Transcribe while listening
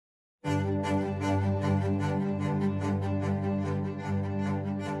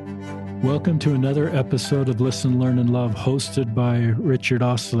Welcome to another episode of Listen, Learn, and Love, hosted by Richard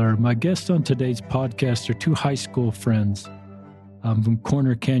Ostler. My guests on today's podcast are two high school friends from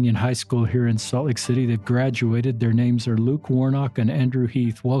Corner Canyon High School here in Salt Lake City that graduated. Their names are Luke Warnock and Andrew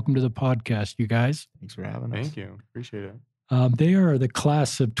Heath. Welcome to the podcast, you guys. Thanks for having us. Thank you. Appreciate it. They are the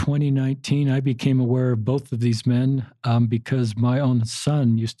class of 2019. I became aware of both of these men because my own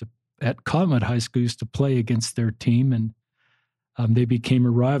son at Cottonwood High School, used to play against their team, and they became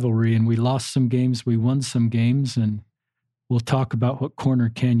a rivalry, and we lost some games, we won some games, and we'll talk about what Corner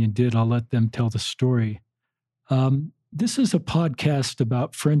Canyon did. I'll let them tell the story. This is a podcast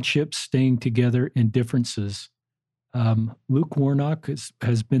about friendships, staying together, and differences. Luke Warnock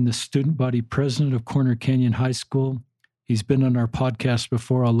has been the student body president of Corner Canyon High School. He's been on our podcast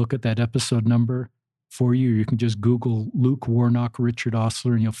before. I'll look at that episode number for you. You can just Google Luke Warnock, Richard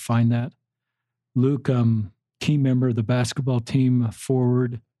Ostler, and you'll find that. Luke, key member of the basketball team,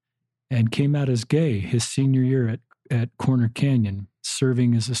 forward, and came out as gay his senior year at Corner Canyon,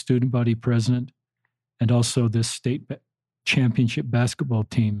 serving as a student body president and also this state championship basketball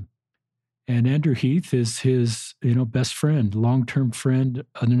team. And Andrew Heath is his best friend, long-term friend,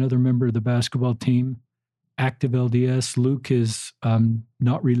 another member of the basketball team, active LDS. Luke is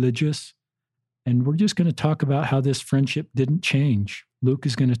not religious. And we're just going to talk about how this friendship didn't change. Luke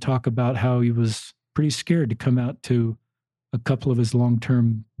is going to talk about how he was pretty scared to come out to a couple of his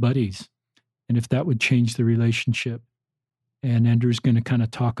long-term buddies and if that would change the relationship. And Andrew's going to kind of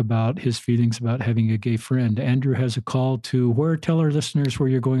talk about his feelings about having a gay friend. Andrew has a call to where? Tell our listeners where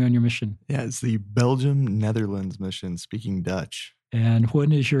you're going on your mission. Yeah, it's the Belgium, Netherlands mission, speaking Dutch. And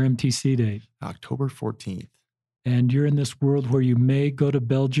when is your MTC date? October 14th. And you're in this world where you may go to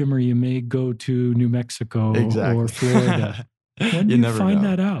Belgium or you may go to New Mexico or Florida. When do you find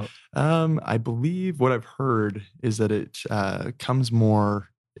that out? I believe what I've heard is that it comes more,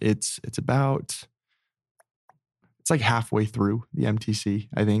 it's like halfway through the MTC,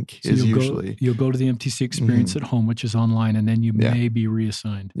 I think, so is usually. You'll go to the MTC experience at home, which is online, and then you may be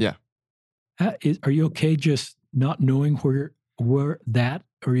reassigned. Yeah. Are you okay just not knowing where that,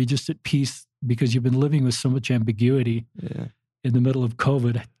 or are you just at peace because you've been living with so much ambiguity? Yeah. In the middle of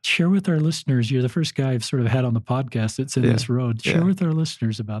COVID? Share with our listeners. You're the first guy I've sort of had on the podcast that's in this road. Share with our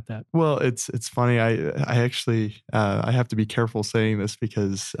listeners about that. Well, it's funny. I actually I have to be careful saying this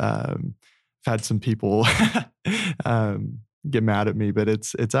because I've had some people get mad at me, but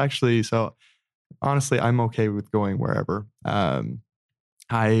it's actually, so honestly, I'm okay with going wherever.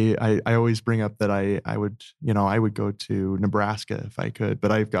 I always bring up that I would go to Nebraska if I could, but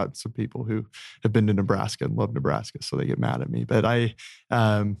I've got some people who have been to Nebraska and love Nebraska, so they get mad at me. But I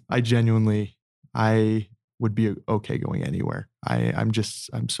genuinely, I would be okay going anywhere. I'm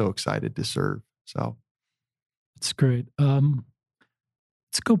so excited to serve. So that's great.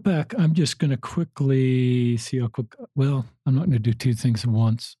 Let's go back. I'm just going to quickly see how quick. Well, I'm not going to do two things at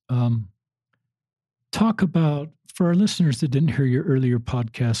once. Talk about, for our listeners that didn't hear your earlier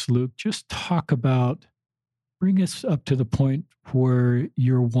podcast, Luke, just bring us up to the point where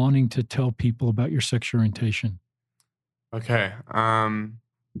you're wanting to tell people about your sexual orientation. Okay.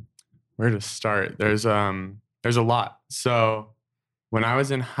 Where to start? There's a lot. So when I was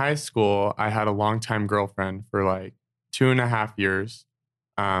in high school, I had a longtime girlfriend for like 2.5 years.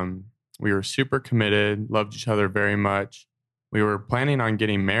 We were super committed, loved each other very much. We were planning on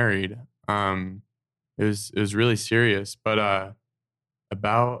getting married. It was really serious, but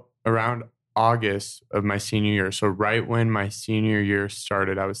around August of my senior year, so right when my senior year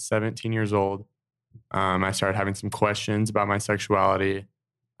started, I was 17 years old. I started having some questions about my sexuality.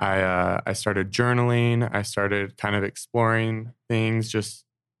 I started journaling. I started kind of exploring things, just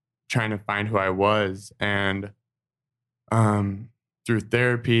trying to find who I was. And through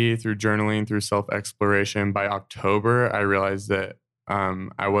therapy, through journaling, through self-exploration, by October, I realized that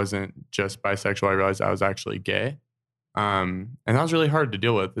I wasn't just bisexual. I realized I was actually gay. And that was really hard to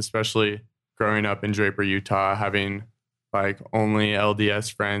deal with, especially growing up in Draper, Utah, having like only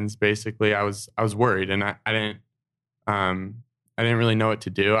LDS friends. Basically, I was worried, and I didn't really know what to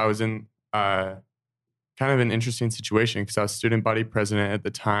do. I was in kind of an interesting situation because I was student body president at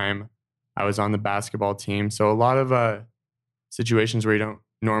the time. I was on the basketball team. So a lot of situations where you don't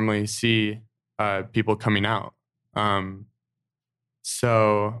normally see people coming out.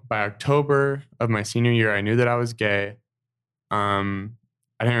 So by October of my senior year, I knew that I was gay. I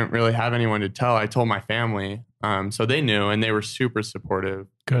didn't really have anyone to tell. I told my family. So they knew, and they were super supportive.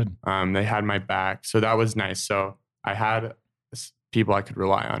 Good. They had my back. So that was nice. So I had people I could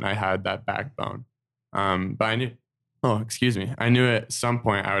rely on. I had that backbone. But I knew, I knew at some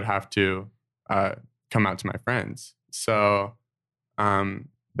point I would have to come out to my friends. So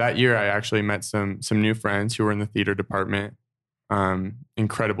that year I actually met some new friends who were in the theater department.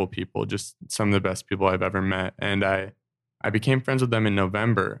 Incredible people, just some of the best people I've ever met. And I became friends with them in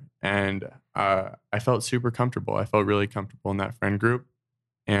November, and I felt super comfortable. I felt really comfortable in that friend group.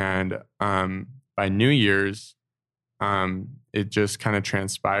 And by New Year's, it just kind of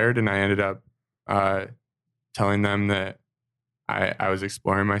transpired, and I ended up telling them that I was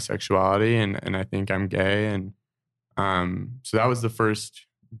exploring my sexuality, and I think I'm gay. And so that was the first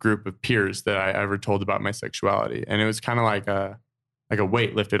group of peers that I ever told about my sexuality. And it was kind of like a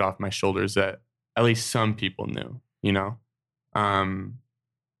weight lifted off my shoulders that at least some people knew, you know?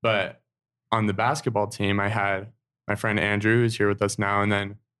 But on the basketball team, I had my friend Andrew, who's here with us now, and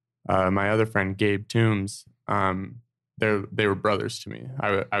then my other friend Gabe Toombs. They were brothers to me.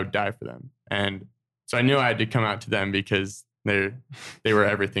 I would die for them, and so I knew I had to come out to them because they were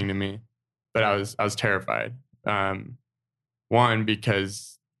everything to me. But I was terrified. One,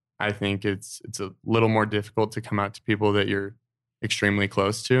 because I think it's a little more difficult to come out to people that you're extremely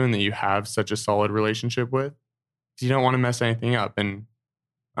close to and that you have such a solid relationship with. You don't want to mess anything up, and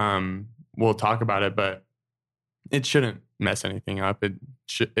we'll talk about it, but it shouldn't mess anything up. It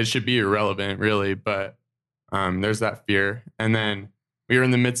should be irrelevant, really, but there's that fear. And then we were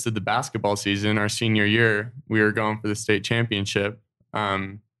in the midst of the basketball season, our senior year. We were going for the state championship. So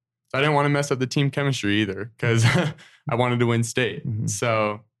I didn't want to mess up the team chemistry either, because I wanted to win state. Mm-hmm.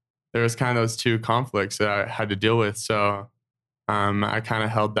 So there was kind of those two conflicts that I had to deal with. So I kind of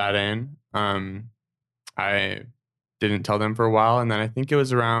held that in. I didn't tell them for a while. And then I think it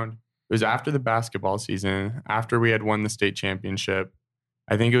was after the basketball season, after we had won the state championship.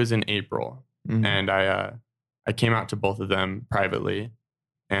 I think it was in April. Mm-hmm. And I came out to both of them privately,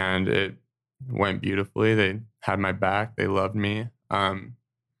 and it went beautifully. They had my back. They loved me.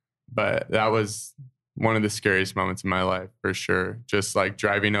 But that was one of the scariest moments in my life, for sure. Just like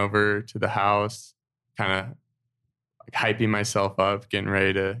driving over to the house, kind of like hyping myself up, getting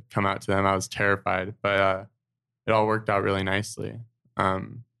ready to come out to them. I was terrified, but it all worked out really nicely. But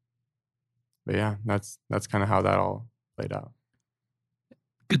yeah, that's kind of how that all played out.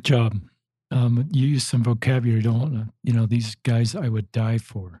 Good job. You use some vocabulary. Don't want to, these guys I would die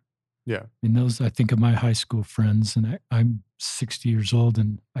for. Yeah. I mean, those, I think of my high school friends, and I'm 60 years old,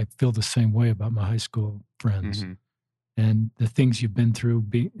 and I feel the same way about my high school friends. Mm-hmm. And the things you've been through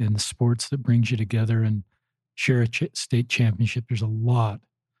in the sports that brings you together and share a state championship. There's a lot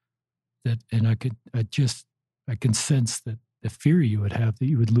and I can sense that the fear you would have that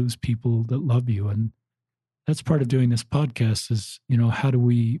you would lose people that love you. And that's part of doing this podcast is, how do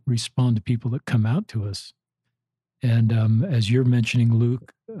we respond to people that come out to us? And as you're mentioning,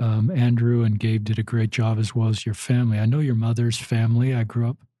 Luke, Andrew and Gabe did a great job, as well as your family. I know your mother's family. I grew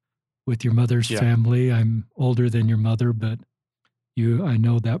up with your mother's family. I'm older than your mother, but I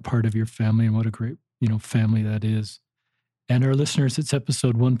know that part of your family, and what a great, family that is. And our listeners, it's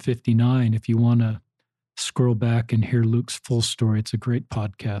episode 159. If you want to scroll back and hear Luke's full story, it's a great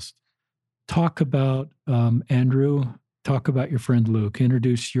podcast. Talk about Andrew. Talk about your friend Luke.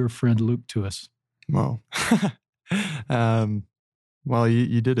 Introduce your friend Luke to us. Well, well,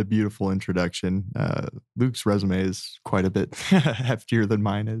 you did a beautiful introduction. Luke's resume is quite a bit heftier than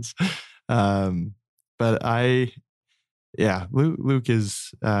mine is. But Luke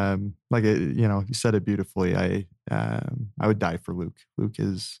is, you said it beautifully. I would die for Luke. Luke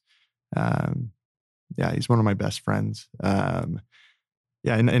is, he's one of my best friends.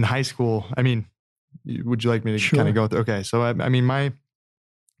 In high school, I mean, would you like me to kind of go through? Okay. So, I mean, my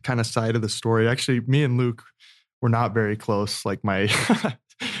kind of side of the story, actually, me and Luke were not very close, like my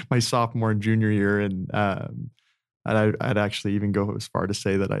my sophomore and junior year. And I'd actually even go as far to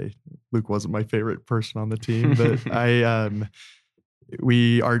say that Luke wasn't my favorite person on the team, but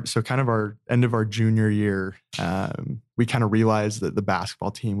so kind of our end of our junior year, we kind of realized that the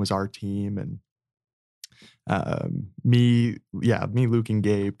basketball team was our team. And me, Luke and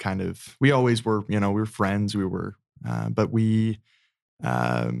Gabe we always were, we were friends. We were, but we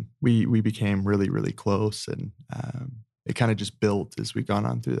became really, really close, and it kind of just built as we gone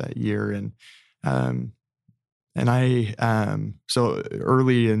on through that year. And so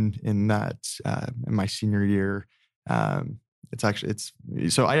early in that, in my senior year, I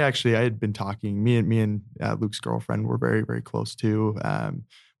had been talking, me and Luke's girlfriend were very, very close too.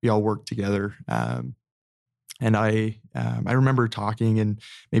 We all worked together. And I remember talking and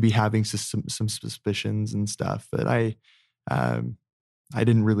maybe having some suspicions and stuff, but I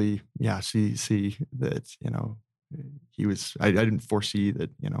didn't really, see that, he was, I didn't foresee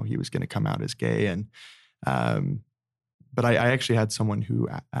that, he was going to come out as gay. And, but I actually had someone who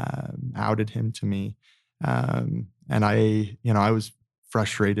outed him to me. And I was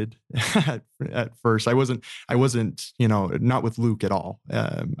frustrated at first. I wasn't, not with Luke at all.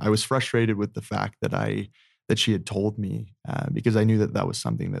 I was frustrated with the fact that she had told me, because I knew that was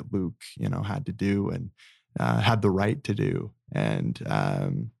something that Luke, had to do and had the right to do. And I,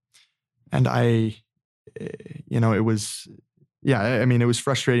 it was, it was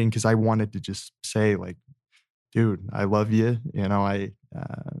frustrating because I wanted to just say, like, dude, I love you.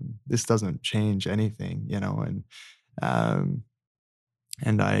 This doesn't change anything,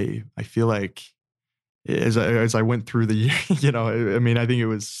 and I feel like as I went through the year, I think it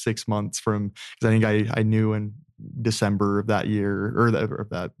was 6 months from, because I think I knew in December of that year, or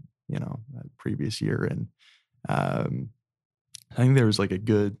that previous year. And I think there was like a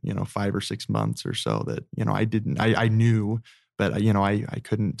good, 5 or 6 months or so that, I knew, but I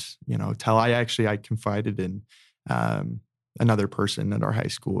couldn't, tell. I confided in another person at our high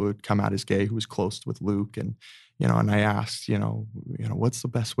school who had come out as gay, who was close with Luke. And, and I asked, what's the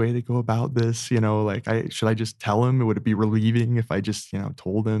best way to go about this? Should I just tell him? Would it be relieving if I just,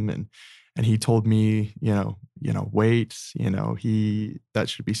 told him? And he told me, wait, that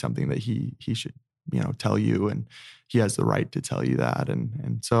should be something that he should, tell you, and he has the right to tell you that.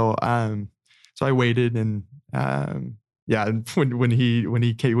 And so I waited, and when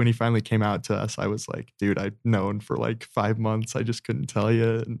he finally came out to us, I was like, dude, I'd known for like 5 months. I just couldn't tell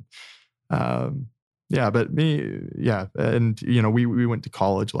you. And and we went to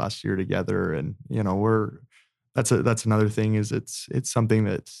college last year together, and that's another thing, is it's something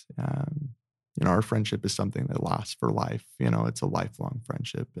that our friendship is something that lasts for life. It's a lifelong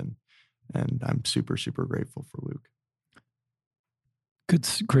friendship, and I'm super, super grateful for Luke.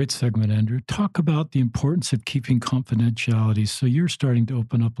 Great segment, Andrew. Talk about the importance of keeping confidentiality. So you're starting to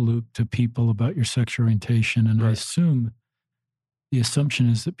open up, Luke, to people about your sexual orientation, and right. I assume the assumption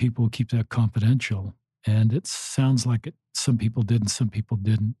is that people will keep that confidential. And it sounds like some people did and some people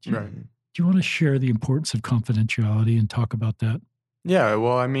didn't. Right. Do you want to share the importance of confidentiality and talk about that? Yeah,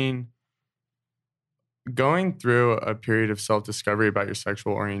 well, going through a period of self-discovery about your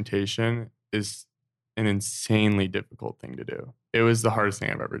sexual orientation is an insanely difficult thing to do. It was the hardest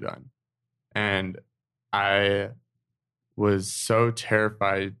thing I've ever done. And I was so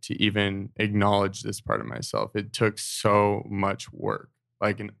terrified to even acknowledge this part of myself. It took so much work,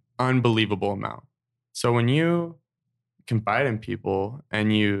 like an unbelievable amount. So when you confide in people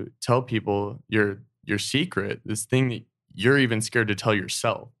and you tell people your secret, this thing that you're even scared to tell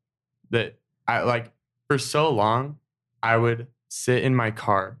yourself, that for so long, I would sit in my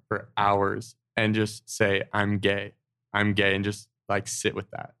car for hours and just say, I'm gay, and just like sit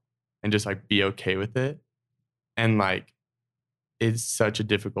with that and just like be okay with it. And like, it's such a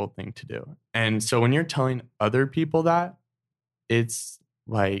difficult thing to do. And so when you're telling other people that, it's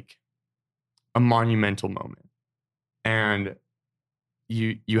like a monumental moment, and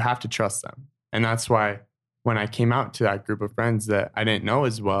you have to trust them. And that's why when I came out to that group of friends that I didn't know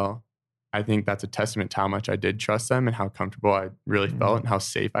as well, I think that's a testament to how much I did trust them and how comfortable I really felt and how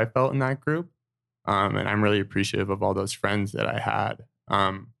safe I felt in that group. And I'm really appreciative of all those friends that I had.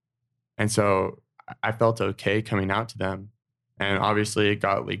 And so I felt okay coming out to them. And obviously it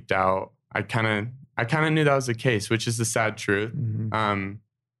got leaked out. I kind of knew that was the case, which is the sad truth. Mm-hmm.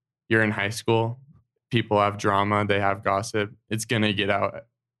 You're in high school. People have drama. They have gossip. It's going to get out at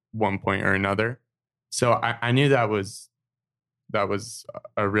one point or another. So I knew that was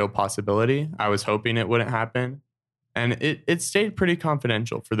a real possibility. I was hoping it wouldn't happen. And it stayed pretty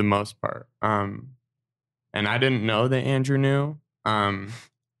confidential for the most part. And I didn't know that Andrew knew.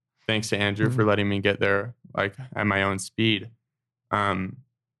 Thanks to Andrew for letting me get there like at my own speed. But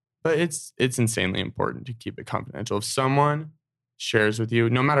it's insanely important to keep it confidential. If someone shares with you,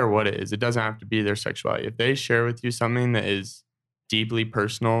 no matter what it is, it doesn't have to be their sexuality. If they share with you something that is deeply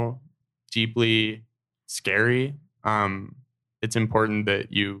personal, deeply scary, it's important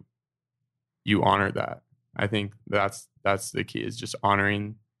that you honor that. I think that's the key, is just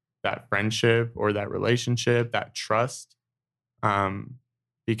honoring that friendship or that relationship, that trust.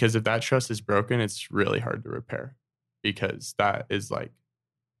 Because if that trust is broken, it's really hard to repair, because that is like,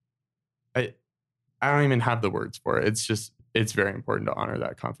 I don't even have the words for it. It's very important to honor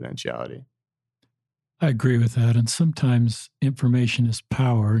that confidentiality. I agree with that. And sometimes information is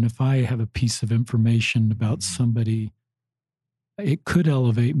power. And if I have a piece of information about somebody, it could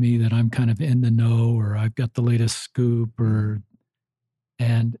elevate me, that I'm kind of in the know, or I've got the latest scoop,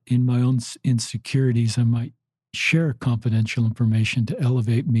 and in my own insecurities, I might share confidential information to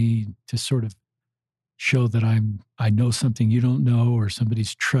elevate me, to sort of show that I know something you don't know, or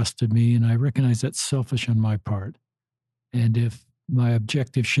somebody's trusted me. And I recognize that's selfish on my part. And if my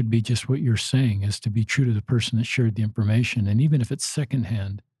objective should be just what you're saying, is to be true to the person that shared the information. And even if it's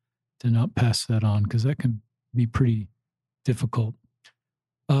secondhand, to not pass that on, because that can be pretty difficult.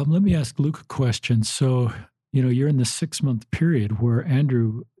 Let me ask Luke a question. So, you're in the 6-month period where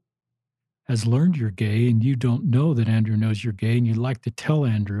Andrew has learned you're gay and you don't know that Andrew knows you're gay and you'd like to tell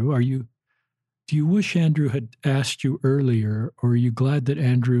Andrew. Do you wish Andrew had asked you earlier, or are you glad that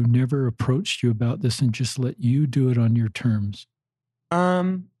Andrew never approached you about this and just let you do it on your terms?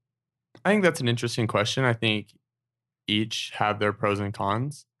 I think that's an interesting question. I think each have their pros and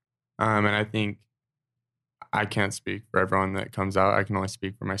cons. And I think I can't speak for everyone that comes out. I can only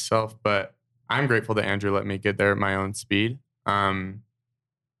speak for myself, but I'm grateful that Andrew let me get there at my own speed.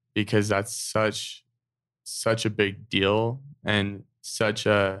 Because that's such a big deal and such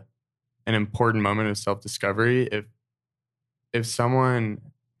an important moment of self-discovery. If someone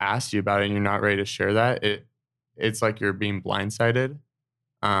asks you about it and you're not ready to share that, it's like you're being blindsided.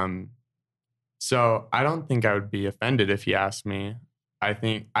 So I don't think I would be offended if he asked me. I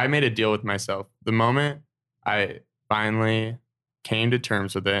think I made a deal with myself. The moment I finally came to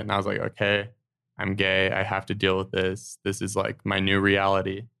terms with it and I was like, okay, I'm gay. I have to deal with this. This is like my new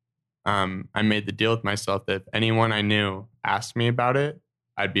reality. I made the deal with myself that if anyone I knew asked me about it,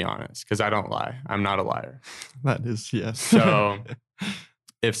 I'd be honest, because I don't lie. I'm not a liar. That is, yes. So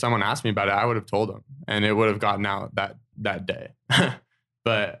if someone asked me about it, I would have told them and it would have gotten out that day.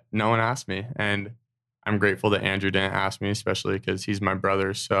 But no one asked me. And I'm grateful that Andrew didn't ask me, especially because he's my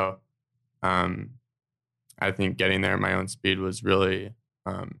brother. So I think getting there at my own speed was really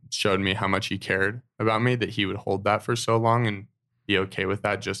showed me how much he cared about me, that he would hold that for so long and be okay with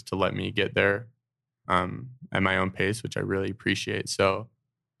that just to let me get there at my own pace, which I really appreciate. So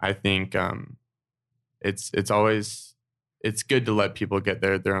I think it's good to let people get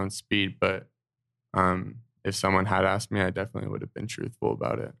there at their own speed. But if someone had asked me, I definitely would have been truthful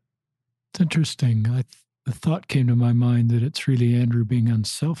about it. It's interesting. The thought came to my mind that it's really Andrew being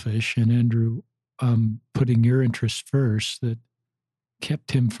unselfish and Andrew putting your interests first that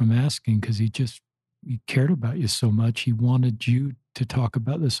kept him from asking, because he cared about you so much. He wanted you to talk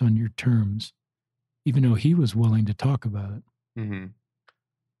about this on your terms, even though he was willing to talk about it. Mm-hmm.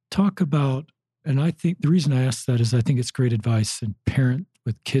 Talk about, and I think the reason I ask that is I think it's great advice in parent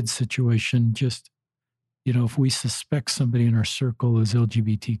with kids situation. Just, if we suspect somebody in our circle is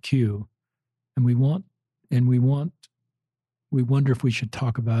LGBTQ and we wonder if we should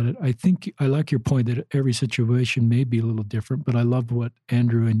talk about it. I think I like your point that every situation may be a little different, but I love what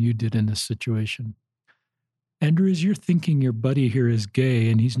Andrew and you did in this situation. Andrew, as you're thinking your buddy here is gay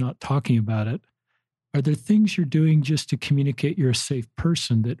and he's not talking about it, are there things you're doing just to communicate you're a safe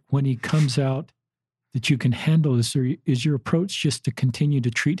person, that when he comes out that you can handle this, or is your approach just to continue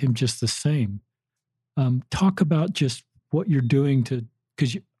to treat him just the same? Talk about just what you're doing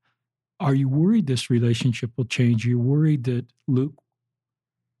because are you worried this relationship will change? Are you worried that Luke,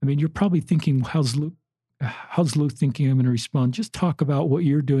 you're probably thinking, how's Luke thinking I'm going to respond? Just talk about what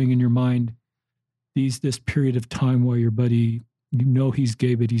you're doing in your mind this period of time while your buddy, he's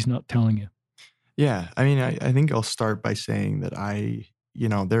gay, but he's not telling you. Yeah. I think I'll start by saying that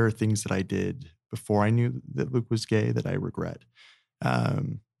there are things that I did before I knew that Luke was gay that I regret.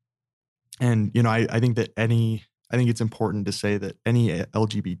 And, I think that I think it's important to say that any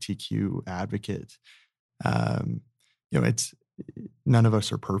LGBTQ advocate, it's none of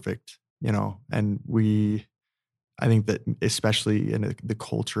us are perfect, and I think that especially in the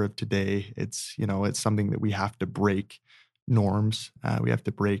culture of today, it's something that we have to break norms. We have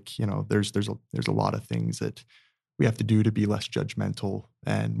to break, there's a lot of things that we have to do to be less judgmental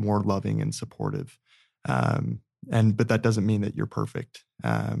and more loving and supportive. But that doesn't mean that you're perfect.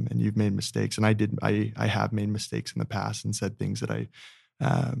 And you've made mistakes. And I have made mistakes in the past and said things that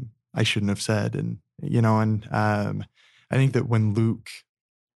I shouldn't have said. And, I think that when Luke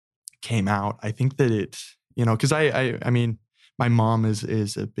came out, I think that because my mom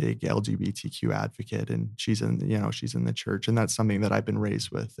is a big LGBTQ advocate, and she's in the church, and that's something that I've been raised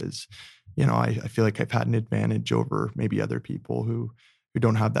with. Is I feel like I've had an advantage over maybe other people who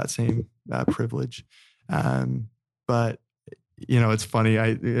don't have that same privilege. But it's funny.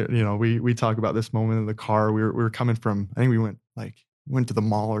 We talk about this moment in the car. We were coming from, I think we went to the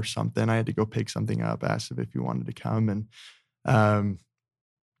mall or something. I had to go pick something up. Asked if he wanted to come, and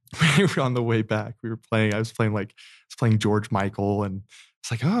we were on the way back. I was playing George Michael, and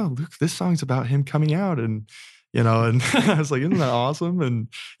it's like, oh, Luke, this song's about him coming out, and and I was like, isn't that awesome? And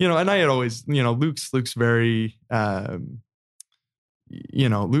and I had always, Luke's very,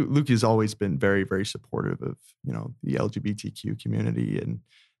 Luke has always been very, very supportive of the LGBTQ community, and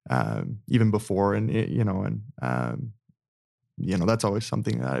even before, and that's always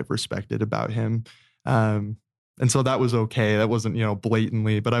something that I've respected about him. And so that was okay. That wasn't,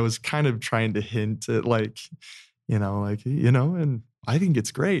 blatantly, but I was kind of trying to hint at and I think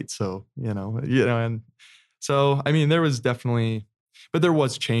it's great. So, and so, I mean, there was definitely, but there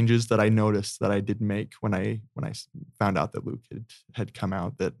was changes that I noticed that I did make when I found out that Luke had come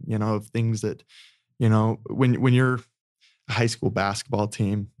out, that, of things that, when you're a high school basketball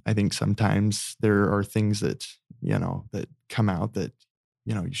team, I think sometimes there are things that, that come out that,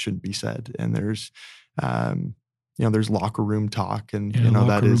 you shouldn't be said. And there's locker room talk, and,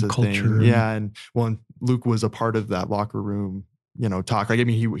 that is a thing. Yeah. And Luke was a part of that locker room, talk. Like, I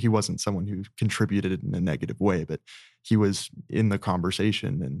mean, he wasn't someone who contributed in a negative way, but he was in the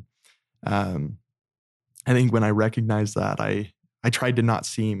conversation. And I think when I recognized that, I tried to not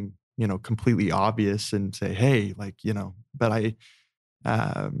seem, completely obvious and say, hey, but I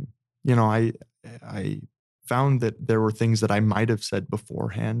found that there were things that I might have said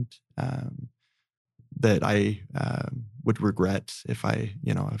beforehand, that I would regret if I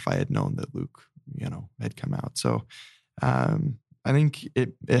had known that Luke, had come out. So I think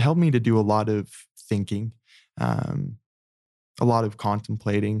it helped me to do a lot of thinking, a lot of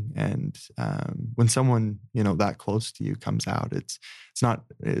contemplating. And when someone, that close to you comes out, it's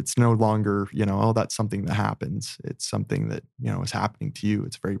no longer, oh, that's something that happens. It's something that, is happening to you.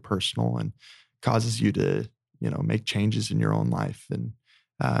 It's very personal and causes you to, make changes in your own life, and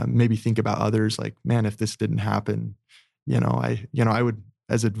maybe think about others. Like, man, if this didn't happen, I would,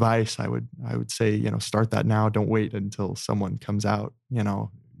 as advice, I would say, start that now. Don't wait until someone comes out,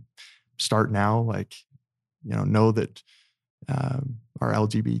 start now. Like, know that our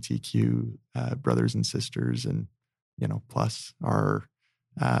LGBTQ brothers and sisters, and, plus are,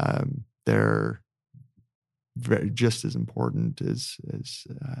 they're just as important as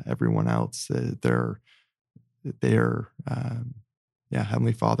everyone else. They're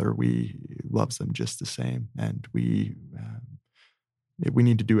Heavenly Father, we loves them just the same, and we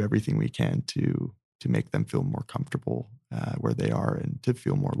need to do everything we can to make them feel more comfortable where they are, and to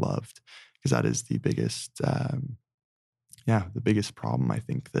feel more loved, because that is the biggest, the biggest problem, I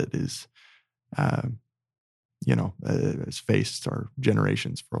think, that is, has faced our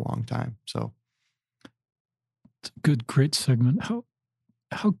generations for a long time. So, it's a good, great segment.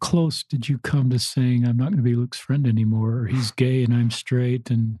 How close did you come to saying, I'm not going to be Luke's friend anymore, or he's gay and I'm straight,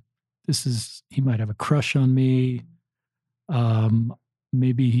 and he might have a crush on me.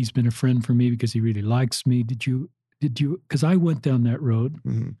 Maybe he's been a friend for me because he really likes me. Did you, because I went down that road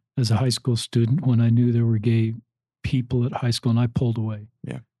as a high school student when I knew there were gay people at high school, and I pulled away.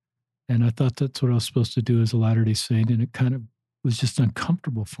 Yeah. And I thought that's what I was supposed to do as a Latter-day Saint. And it kind of was just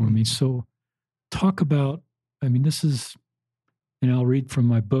uncomfortable for me. So talk about, this is, and I'll read from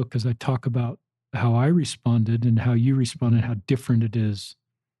my book as I talk about how I responded and how you responded, how different it is.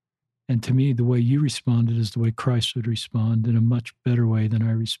 And to me, the way you responded is the way Christ would respond, in a much better way than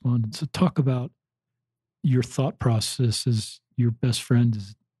I responded. So talk about your thought process as your best friend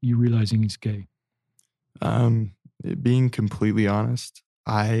is you realizing he's gay. Being completely honest,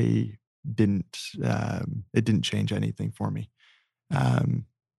 it didn't change anything for me.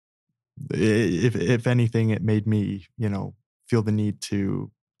 If anything, it made me, feel the need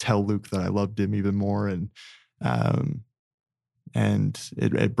to tell Luke that I loved him even more. And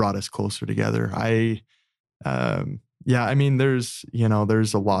it brought us closer together.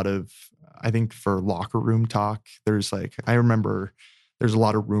 There's a lot of, I think, for locker room talk, I remember there's a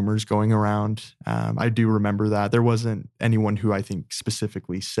lot of rumors going around. I do remember that there wasn't anyone who I think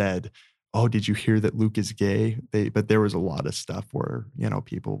specifically said, oh, did you hear that Luke is gay? But there was a lot of stuff where,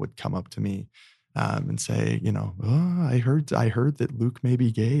 people would come up to me and say, oh, I heard that Luke may be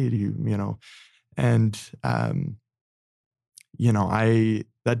gay, and,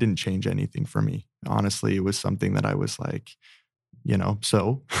 that didn't change anything for me. Honestly, it was something that I was like,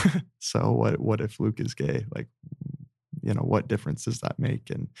 so what if Luke is gay? Like, what difference does that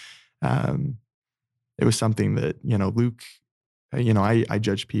make? And it was something that, Luke, I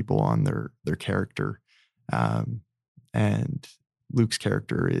judge people on their character. And Luke's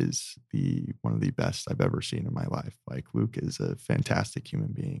character is one of the best I've ever seen in my life. Like, Luke is a fantastic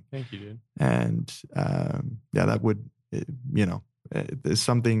human being. Thank you, dude. And that would, there's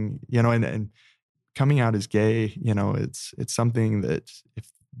something, and coming out as gay, it's something that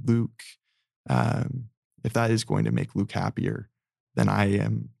if Luke, if that is going to make Luke happier, then I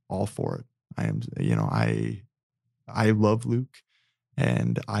am all for it. I am, I love Luke,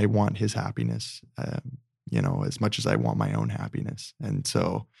 and I want his happiness, as much as I want my own happiness. And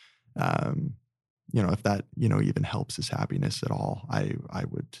so, if that, even helps his happiness at all, I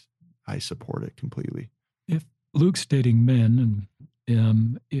support it completely. Luke's dating men,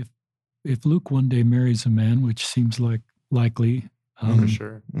 and if Luke one day marries a man, which seems like likely, For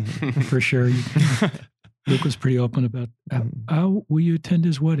sure. for sure, Luke was pretty open about how will you attend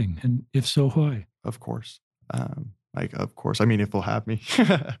his wedding, and if so, why? Of course. Of course. I mean, if they'll have me.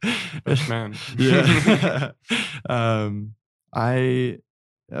 Best man. Yeah.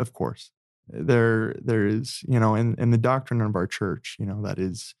 Of course, there is, in the doctrine of our church, that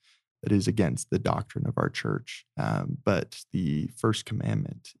is against the doctrine of our church. But the first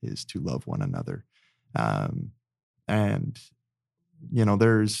commandment is to love one another. And,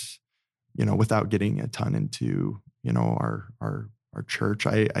 there's, without getting a ton into, our church,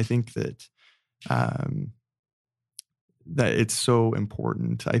 I think that, that it's so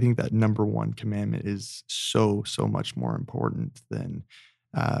important. I think that number one commandment is so much more important than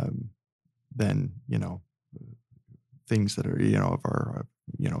things that are, of our,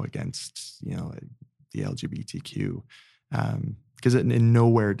 against, the LGBTQ. Because in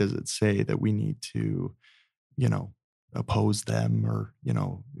nowhere does it say that we need to, oppose them or,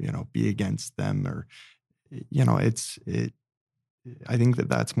 be against them or, I think that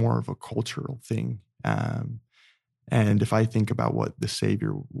that's more of a cultural thing. And if I think about what the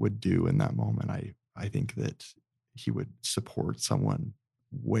Savior would do in that moment, I think that he would support someone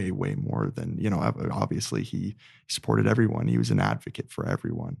way more than, obviously he supported everyone. He was an advocate for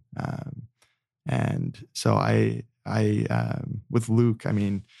everyone. And so I with Luke, I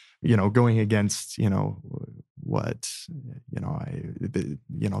mean, going against, what,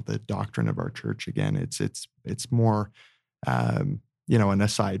 the doctrine of our church, again, it's more, and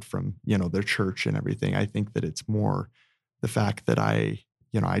aside from, their church and everything, I think that it's more the fact that I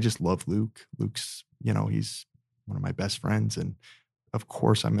just love Luke. Luke's, he's one of my best friends. And of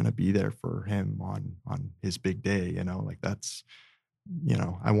course I'm going to be there for him on his big day, like that's,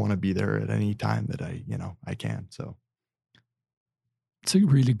 I want to be there at any time that I can. So. It's a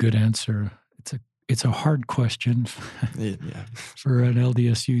really good answer. It's a hard question yeah. for an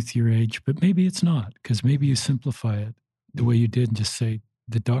LDS youth your age, but maybe it's not, because maybe you simplify it the way you did and just say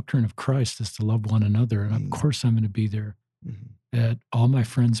the doctrine of Christ is to love one another. And of course I'm going to be there at all my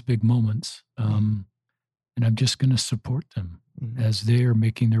friends' big moments. And I'm just going to support them as they are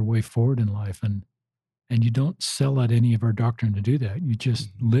making their way forward in life. And you don't sell out any of our doctrine to do that. You just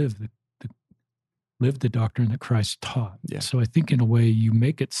live the doctrine that Christ taught. Yeah. So I think in a way you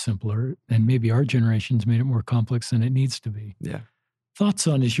make it simpler, and maybe our generation's made it more complex than it needs to be. Yeah. Thoughts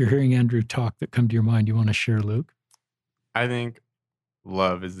on, as you're hearing Andrew talk, that come to your mind you want to share, Luke? I think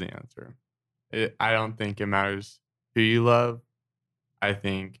love is the answer. I don't think it matters who you love. I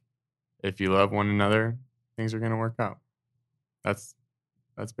think if you love one another, things are going to work out. That's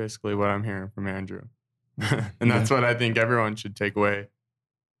basically what I'm hearing from Andrew. And that's what I think everyone should take away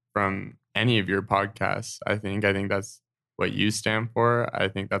from any of your podcasts. I think that's what you stand for. I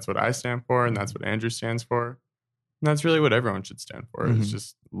think that's what I stand for. And that's what Andrew stands for. And that's really what everyone should stand for. Is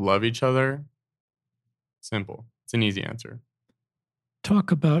just love each other. Simple. It's an easy answer.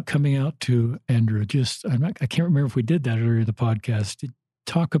 Talk about coming out to Andrew. I can't remember if we did that earlier in the podcast.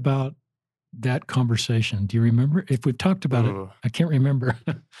 Talk about that conversation. Do you remember? If we've talked about it, I can't remember.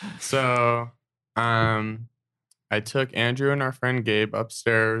 So, I took Andrew and our friend Gabe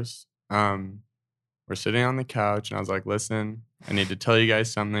upstairs. We're sitting on the couch and I was like, listen, I need to tell you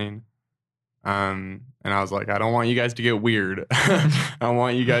guys something. And I was like, I don't want you guys to get weird. I don't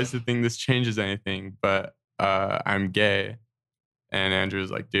want you guys to think this changes anything, but I'm gay. And Andrew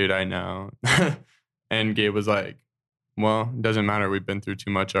was like, dude, I know. And Gabe was like, well, it doesn't matter. We've been through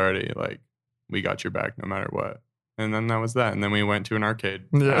too much already. Like, we got your back no matter what. And then that was that. And then we went to an arcade.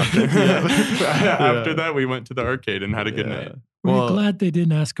 Yeah. After that, we went to the arcade and had a good night. Were you glad they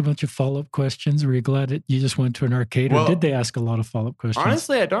didn't ask a bunch of follow-up questions? Were you glad that you just went to an arcade, or did they ask a lot of follow-up questions?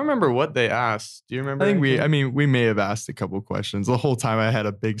 Honestly, I don't remember what they asked. Do you remember? I think we may have asked a couple questions. The whole time I had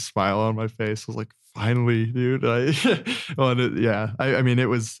a big smile on my face. I was like, finally, dude. I mean, it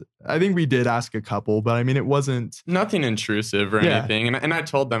was, I think we did ask a couple, but I mean, it wasn't nothing intrusive or anything. And I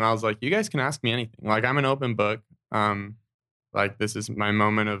told them, I was like, you guys can ask me anything. Like, I'm an open book. Like, this is my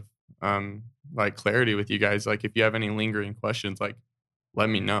moment of, like, clarity with you guys. Like, if you have any lingering questions, like, let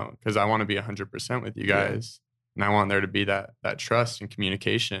me know, because I want to be 100% with you guys. And I want there to be that trust and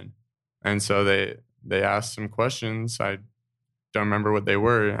communication. And so they asked some questions. I don't remember what they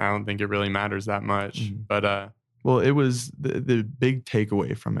were. I don't think it really matters that much. But well, it was the big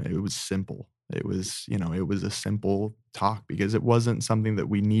takeaway from it. It was simple. It was, it was a simple talk, because it wasn't something that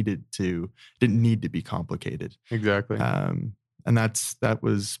we didn't need to be complicated. Exactly. And that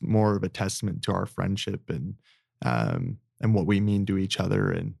was more of a testament to our friendship and what we mean to each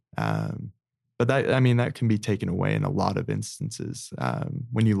other. And But that can be taken away in a lot of instances.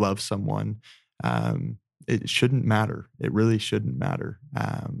 When you love someone, it shouldn't matter. It really shouldn't matter.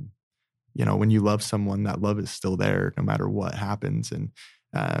 When you love someone, that love is still there no matter what happens. And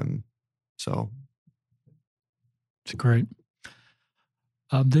so. It's great.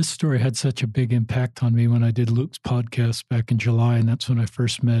 This story had such a big impact on me when I did Luke's podcast back in July, and that's when I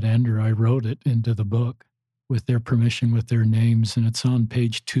first met Andrew. I wrote it into the book with their permission, with their names, and it's on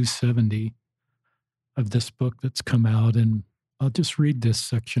page 270 of this book that's come out. And I'll just read this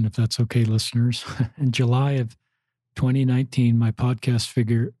section if that's okay, listeners. In July of 2019, my podcast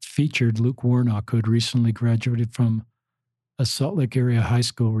featured Luke Warnock, who had recently graduated from a Salt Lake area high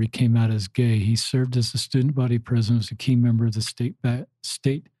school where he came out as gay. He served as the student body president, as a key member of the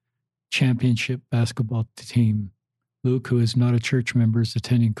state championship basketball team. Luke, who is not a church member, is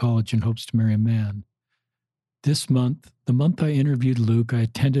attending college and hopes to marry a man. This month, the month I interviewed Luke, I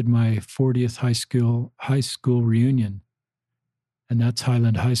attended my 40th high school reunion, and that's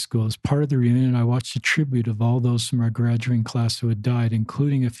Highland High School. As part of the reunion, I watched a tribute of all those from our graduating class who had died,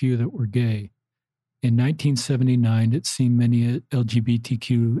 including a few that were gay. In 1979, it seemed many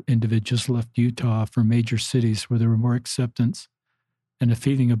LGBTQ individuals left Utah for major cities where there were more acceptance and a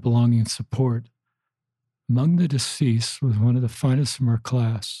feeling of belonging and support. Among the deceased was one of the finest from our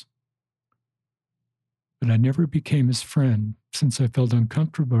class. But I never became his friend since I felt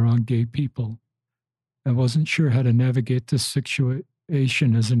uncomfortable around gay people. I wasn't sure how to navigate this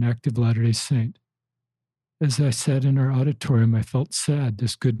situation as an active Latter-day Saint. As I sat in our auditorium, I felt sad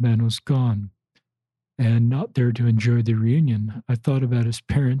this good man was gone and not there to enjoy the reunion. I thought about his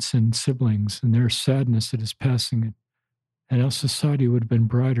parents and siblings and their sadness at his passing, and how society would have been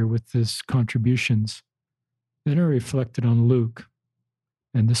brighter with his contributions. Then I reflected on Luke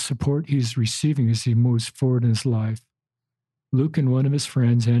and the support he's receiving as he moves forward in his life. Luke and one of his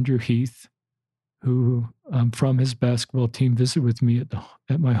friends, Andrew Heath, who from his basketball team, visited with me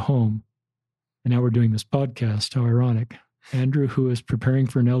at my home. And now we're doing this podcast. How ironic. Andrew, who is preparing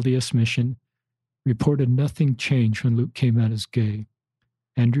for an LDS mission, reported nothing changed when Luke came out as gay.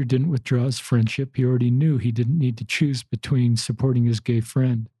 Andrew didn't withdraw his friendship. He already knew he didn't need to choose between supporting his gay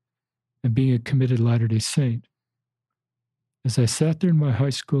friend and being a committed Latter-day Saint. As I sat there in my high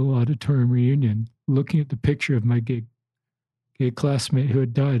school auditorium reunion, looking at the picture of my gay classmate who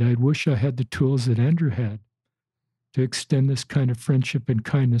had died, I wish I had the tools that Andrew had to extend this kind of friendship and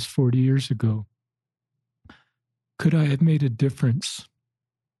kindness 40 years ago. Could I have made a difference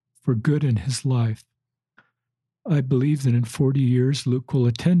for good in his life? I believe that in 40 years, Luke will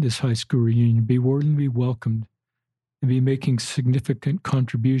attend his high school reunion, be warmly welcomed, and be making significant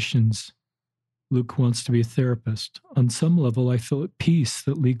contributions. Luke wants to be a therapist. On some level, I feel at peace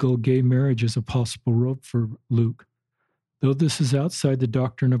that legal gay marriage is a possible road for Luke. Though this is outside the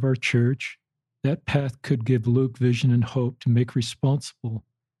doctrine of our church, that path could give Luke vision and hope to make responsible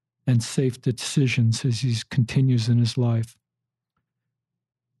and safe decisions as he continues in his life.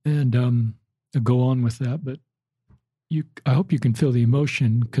 And I'll go on with that, but I hope you can feel the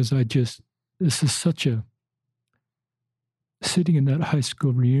emotion, because this is such a, sitting in that high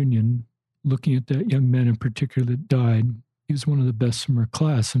school reunion, looking at that young man in particular that died. He was one of the best from our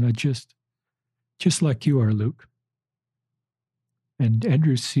class, and I just like you are, Luke. And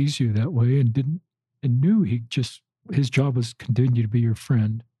Andrew sees you that way and knew his job was to continue to be your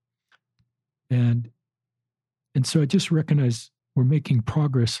friend. And so I just recognize we're making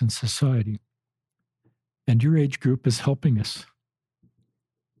progress in society, and your age group is helping us.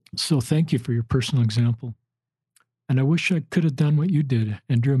 So thank you for your personal example. And I wish I could have done what you did,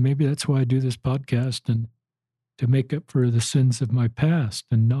 Andrew. Maybe that's why I do this podcast, and to make up for the sins of my past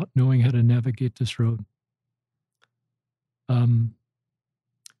and not knowing how to navigate this road.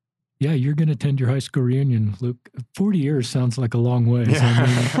 Yeah, you're going to attend your high school reunion, Luke. 40 years sounds like a long way.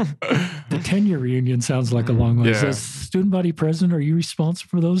 Yeah. The 10-year reunion sounds like a long way. Yeah. As student body president, are you responsible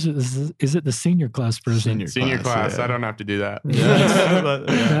for those? Is it the senior class president? Senior class. Yeah. I don't have to do that. Yeah.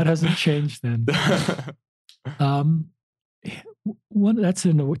 That hasn't changed then. That's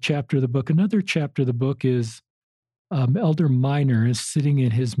in a chapter of the book. Another chapter of the book is Elder Minor is sitting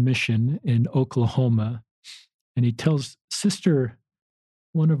in his mission in Oklahoma, and he tells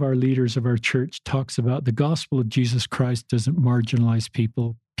one of our leaders of our church talks about the gospel of Jesus Christ doesn't marginalize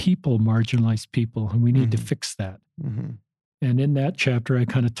people. People marginalize people, and we need to fix that. Mm-hmm. And in that chapter, I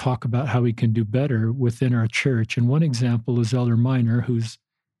kind of talk about how we can do better within our church. And one example is Elder Minor, who's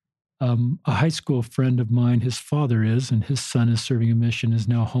a high school friend of mine. His father is, and his son is serving a mission, is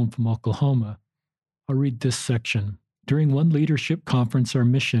now home from Oklahoma. I'll read this section. During one leadership conference, for our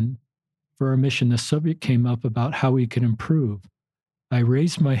mission, the subject came up about how we can improve. I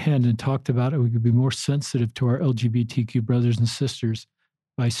raised my hand and talked about how we could be more sensitive to our LGBTQ brothers and sisters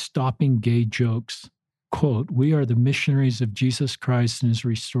by stopping gay jokes. Quote, we are the missionaries of Jesus Christ and his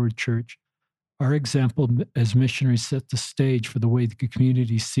restored church. Our example as missionaries set the stage for the way the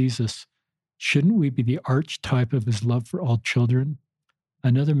community sees us. Shouldn't we be the archetype of his love for all children?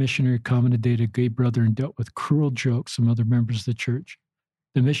 Another missionary commented a gay brother and dealt with cruel jokes from other members of the church.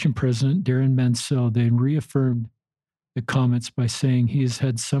 The mission president, Darren Mansell, then reaffirmed the comments by saying he has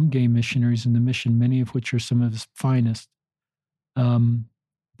had some gay missionaries in the mission, many of which are some of his finest.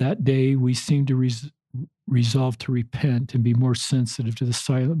 That day, we seemed to resolve to repent and be more sensitive to the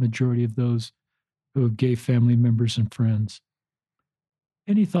silent majority of those who have gay family members and friends.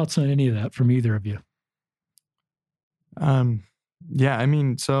 Any thoughts on any of that from either of you? Yeah, I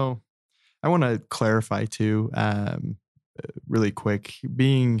mean, so I want to clarify too, really quick.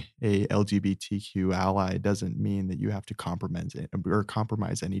 Being a LGBTQ ally doesn't mean that you have to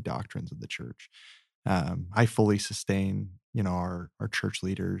compromise any doctrines of the church. I fully sustain, our church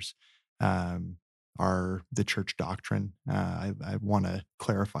leaders, the church doctrine. I want to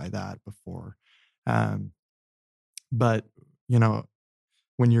clarify that before. But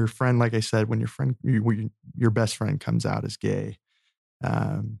when your friend, like I said, when your best friend comes out as gay,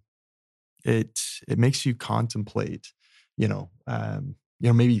 it makes you contemplate,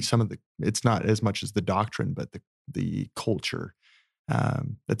 maybe it's not as much as the doctrine, but the culture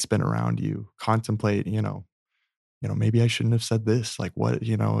that's been around you. Contemplate, maybe I shouldn't have said this. Like, what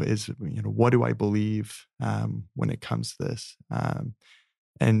what do I believe when it comes to this?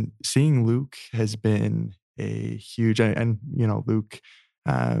 And seeing Luke has been a huge, and Luke,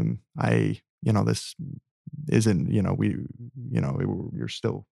 this isn't, you're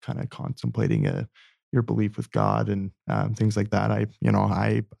still kind of contemplating your belief with God and things like that. I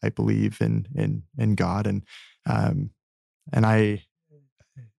believe in God, and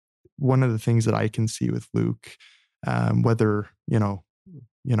one of the things that I can see with Luke, whether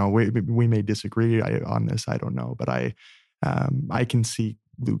we may disagree on this, I don't know, but I can see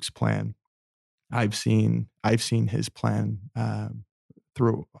Luke's plan. I've seen his plan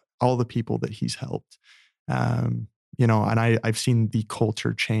through all the people that he's helped, and I've seen the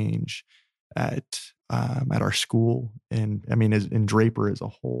culture change at our school, and I mean, in Draper as a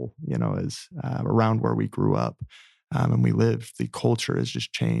whole, as around where we grew up and we lived, the culture has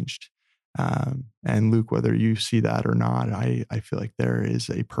just changed. And Luke, whether you see that or not, I feel like there is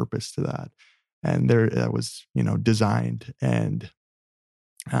a purpose to that, and that was designed, and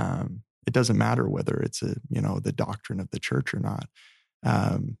it doesn't matter whether it's the doctrine of the church or not.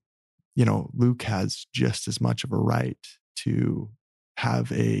 Luke has just as much of a right to have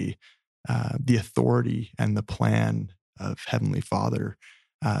the authority and the plan of Heavenly Father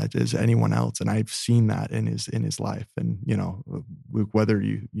as anyone else, and I've seen that in his life. And Luke, whether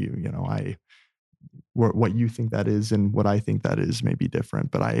what you think that is and what I think that is may be different,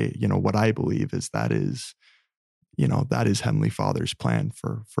 but what I believe is that is Heavenly Father's plan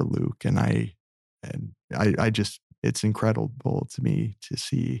for Luke, and I just, it's incredible to me to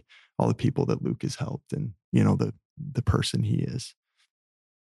see all the people that Luke has helped, and the person he is.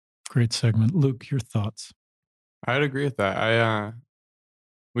 Great segment. Luke, your thoughts? I'd agree with that.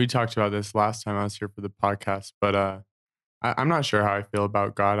 We talked about this last time I was here for the podcast, but I'm not sure how I feel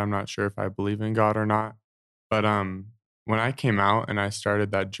about God. I'm not sure if I believe in God or not. But when I came out and I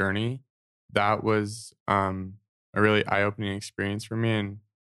started that journey, that was a really eye-opening experience for me, and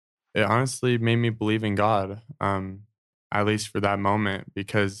it honestly made me believe in God, at least for that moment,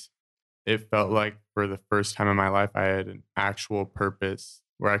 because it felt like for the first time in my life, I had an actual purpose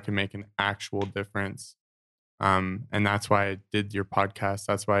where I could make an actual difference. And that's why I did your podcast.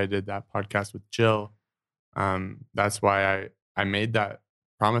 That's why I did that podcast with Jill. That's why I made that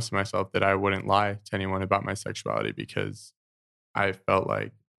promise to myself that I wouldn't lie to anyone about my sexuality, because I felt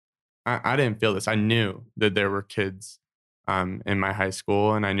like I didn't feel this. I knew that there were kids in my high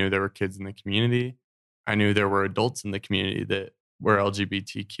school, and I knew there were kids in the community. I knew there were adults in the community that were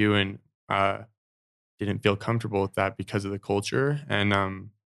LGBTQ and didn't feel comfortable with that because of the culture. And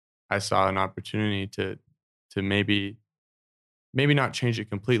I saw an opportunity to maybe not change it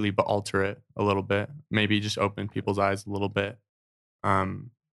completely, but alter it a little bit. Maybe just open people's eyes a little bit. And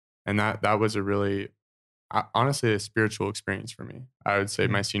that was a really, honestly, a spiritual experience for me. I would say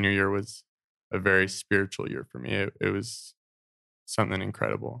my senior year was a very spiritual year for me. It was something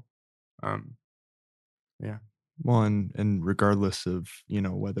incredible. Yeah. Well, and regardless of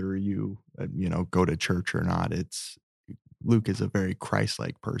whether you go to church or not, Luke is a very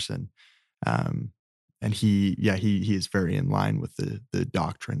Christ-like person, and he is very in line with the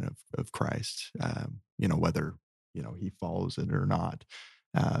doctrine of Christ. Whether he follows it or not.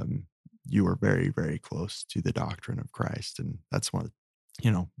 You are very, very close to the doctrine of Christ. And that's one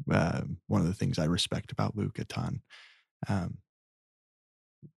of the things I respect about Luke a ton.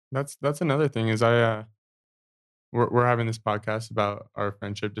 That's another thing is we're having this podcast about our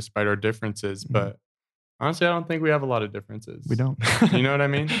friendship despite our differences, but honestly, I don't think we have a lot of differences. We don't. You know what I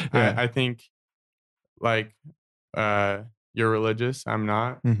mean? Yeah. I think like you're religious, I'm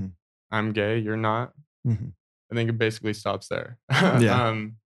not. I'm gay, you're not. I think it basically stops there. Yeah.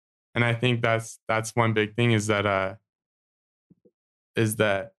 And I think that's one big thing is that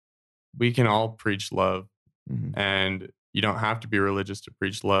we can all preach love, and you don't have to be religious to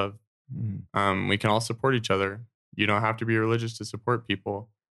preach love. We can all support each other. You don't have to be religious to support people.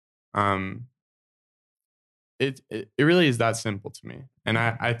 It really is that simple to me. And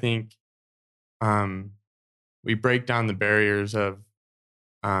I think we break down the barriers of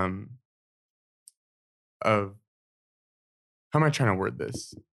how am I trying to word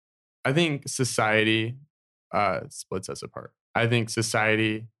this? I think society splits us apart. I think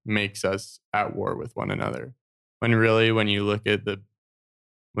society makes us at war with one another. When really, when you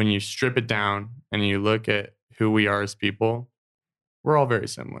strip it down and you look at who we are as people, we're all very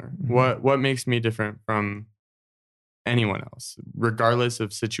similar. What makes me different from anyone else? Regardless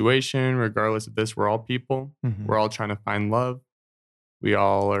of situation, regardless of this, we're all people. We're all trying to find love. We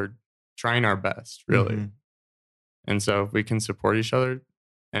all are trying our best, really. And so if we can support each other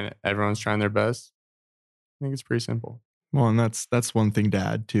and everyone's trying their best, I think it's pretty simple. Well, and that's one thing to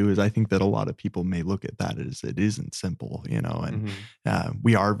add too, is I think that a lot of people may look at that as it isn't simple, and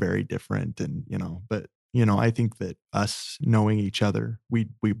we are very different, and but I think that us knowing each other, we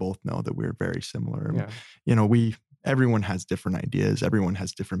both know that we're very similar. Yeah. Everyone has different ideas, everyone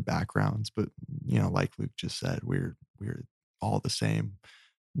has different backgrounds, but like Luke just said, we're all the same.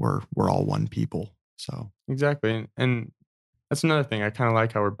 We're all one people. So exactly, and that's another thing. I kind of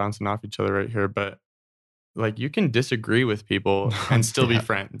like how we're bouncing off each other right here, but like you can disagree with people and still be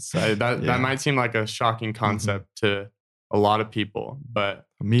friends. That might seem like a shocking concept to a lot of people, but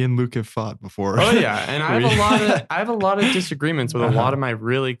me and Luke have fought before. Oh yeah, and I have a lot of disagreements with a lot of my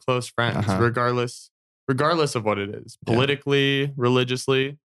really close friends, regardless of what it is, politically,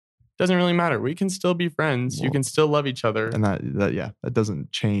 religiously. Doesn't really matter. We can still be friends. You can still love each other, and that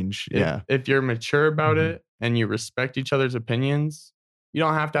doesn't change. If you're mature about it and you respect each other's opinions, you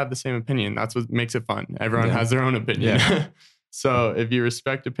don't have to have the same opinion. That's what makes it fun. Everyone has their own opinion. Yeah. So if you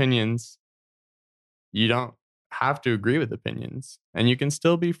respect opinions, you don't have to agree with opinions, and you can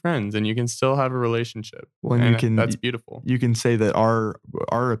still be friends, and you can still have a relationship. Well, and that's beautiful. You can say that our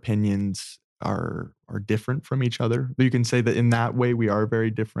opinions are different from each other. You can say that in that way we are very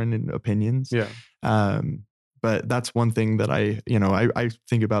different in opinions. Yeah. But that's one thing that I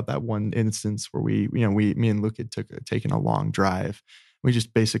think about, that one instance where me and Luke had taken a long drive. We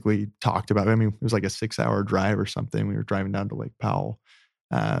just basically talked about, it was like a 6-hour drive or something. We were driving down to Lake Powell.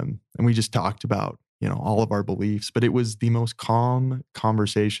 And we just talked about, all of our beliefs, but it was the most calm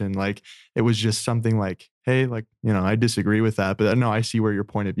conversation. Like, it was just something like, hey, like, I disagree with that, but no, I see where your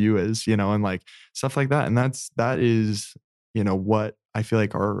point of view is, and like stuff like that. And that is, what I feel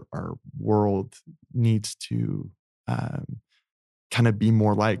like our world needs to, kind of be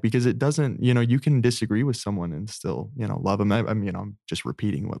more like, because it doesn't, you can disagree with someone and still, love them. I'm just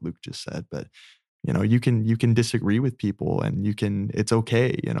repeating what Luke just said, but you can disagree with people, and it's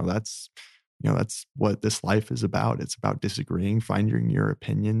okay. That's what this life is about. It's about disagreeing, finding your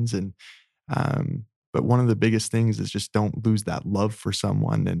opinions. And, but one of the biggest things is just don't lose that love for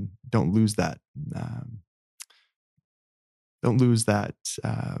someone, and don't lose that,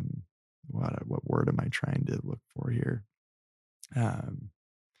 what word am I trying to look for here?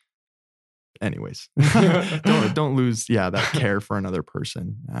 Anyways, don't lose, that care for another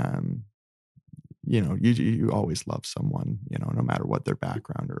person. You always love someone, no matter what their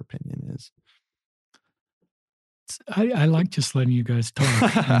background or opinion is. I like just letting you guys talk.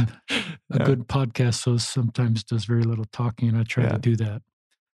 A good podcast host sometimes does very little talking, and I try to do that.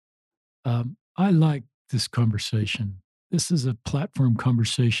 I like this conversation. This is a platform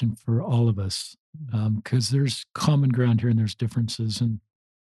conversation for all of us, because there's common ground here and there's differences. And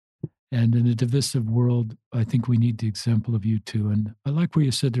in a divisive world, I think we need the example of you two. And I like where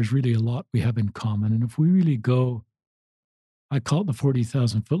you said there's really a lot we have in common. And if we really go, I call it the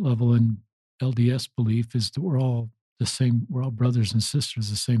 40,000 foot level, and LDS belief is that we're all the same. We're all brothers and sisters,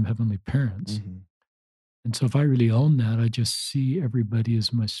 the same heavenly parents. And so if I really own that, I just see everybody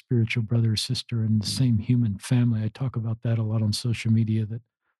as my spiritual brother or sister in the same human family. I talk about that a lot on social media, that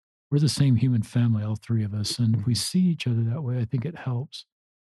we're the same human family, all three of us. And if we see each other that way, I think it helps.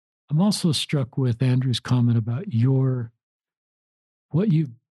 I'm also struck with Andrew's comment about what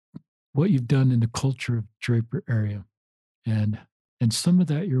you've done in the culture of Draper area, and some of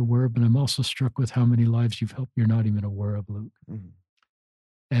that you're aware of. But I'm also struck with how many lives you've helped you're not even aware of, Luke. Mhm.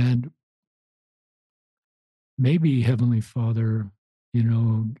 And maybe Heavenly Father,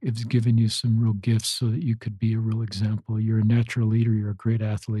 has given you some real gifts so that you could be a real example. You're a natural leader. You're a great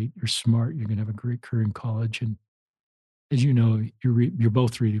athlete. You're smart. You're going to have a great career in college. And as you know, you're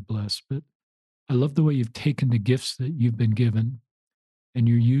both really blessed. But I love the way you've taken the gifts that you've been given and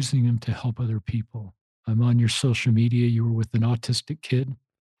you're using them to help other people. I'm on your social media. You were with an autistic kid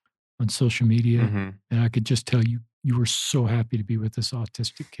on social media, and I could just tell you were so happy to be with this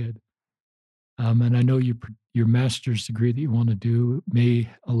autistic kid. And I know your master's degree that you want to do may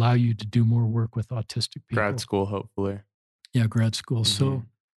allow you to do more work with autistic people. Grad school, hopefully. Yeah, grad school. So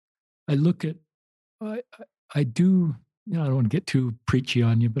I look at, I do, I don't want to get too preachy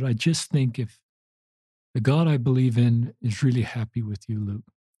on you, but I just think if the God I believe in is really happy with you,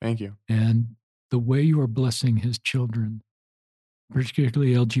 Luke. Thank you. And the way you are blessing his children,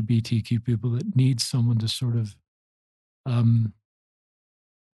 particularly LGBTQ people that need someone to sort of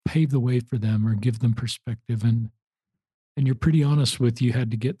pave the way for them or give them perspective. And you're pretty honest with you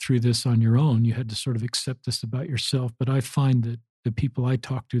had to get through this on your own. You had to sort of accept this about yourself. But I find that the people I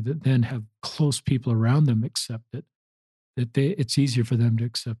talk to that then have close people around them accept it, it's easier for them to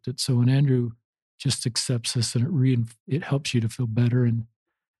accept it. So when Andrew just accepts this and it helps you to feel better. And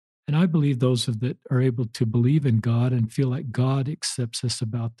I believe those that are able to believe in God and feel like God accepts this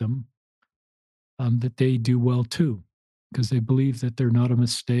about them, that they do well too, because they believe that they're not a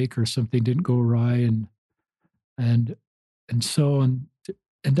mistake or something didn't go awry, and so on.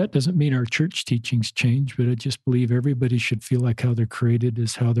 And that doesn't mean our church teachings change, but I just believe everybody should feel like how they're created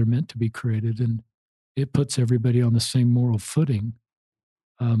is how they're meant to be created, and it puts everybody on the same moral footing.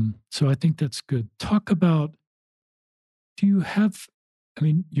 So I think that's good. Talk about, you're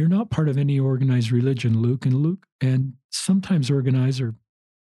not part of any organized religion, Luke, and sometimes organized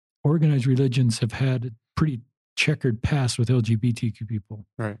religions have had a pretty checkered past with LGBTQ people.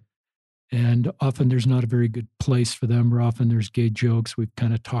 Right. And often there's not a very good place for them, or often there's gay jokes. We've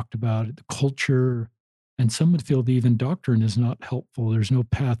kind of talked about it, the culture, and some would feel that even doctrine is not helpful. There's no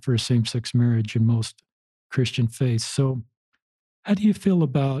path for a same-sex marriage in most Christian faiths. So how do you feel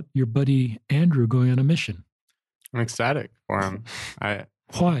about your buddy Andrew going on a mission? I'm ecstatic for him.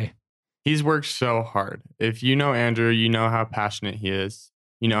 Why? He's worked so hard. If you know Andrew, you know how passionate he is.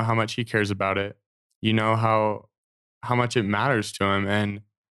 You know how much he cares about it. You know how much it matters to him. And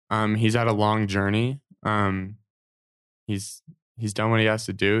he's had a long journey. He's done what he has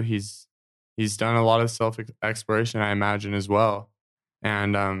to do. He's done a lot of self-exploration, I imagine, as well.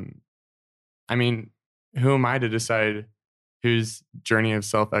 And who am I to decide whose journey of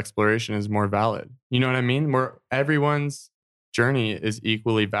self-exploration is more valid? You know what I mean? Everyone's journey is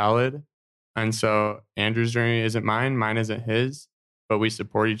equally valid. And so Andrew's journey isn't mine isn't his, but we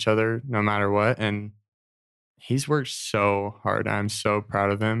support each other no matter what. And he's worked so hard. I'm so proud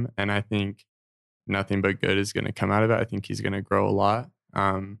of him. And I think nothing but good is going to come out of it. I think he's going to grow a lot.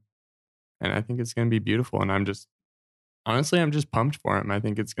 And I think it's going to be beautiful. And I'm just pumped for him. I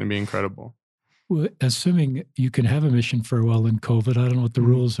think it's going to be incredible. Well, assuming you can have a mission farewell in COVID, I don't know what the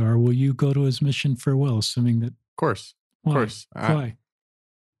rules are. Will you go to his mission farewell, assuming that? Of course. Why? Of course. Why?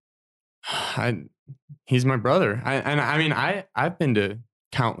 He's my brother. I've been to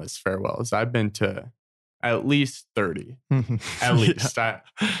countless farewells. I've been to at least 30. At least.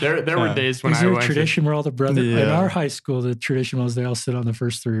 There were days when I went. Is there a tradition where all the brothers, in our high school, the tradition was they all sit on the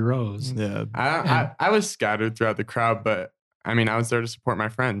first 3 rows. Yeah. I was scattered throughout the crowd, but I was there to support my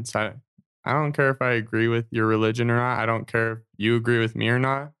friends. I don't care if I agree with your religion or not. I don't care if you agree with me or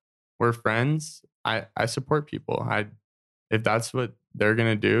not. We're friends. I support people. If that's what they're going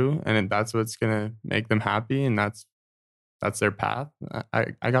to do and if that's what's going to make them happy and that's their path,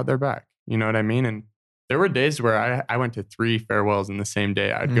 I got their back. You know what I mean? And there were days where I went to 3 farewells in the same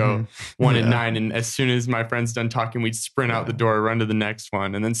day. I'd go one at 9, and as soon as my friend's done talking, we'd sprint out the door, run to the next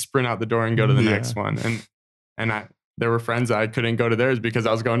one, and then sprint out the door and go to the next one. And there were friends that I couldn't go to theirs because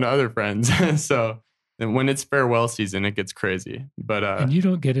I was going to other friends. So when it's farewell season, it gets crazy. But and you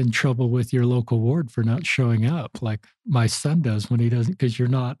don't get in trouble with your local ward for not showing up like my son does when he doesn't, because you're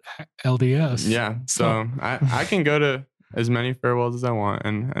not LDS. Yeah. So I can go to as many farewells as I want,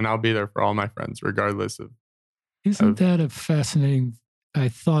 and I'll be there for all my friends, regardless of. Isn't that a fascinating? I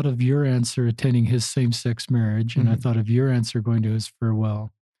thought of your answer attending his same-sex marriage, and I thought of your answer going to his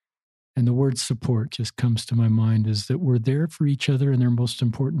farewell. And the word support just comes to my mind, is that we're there for each other in their most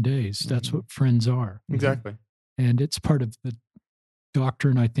important days. That's what friends are. Exactly. And it's part of the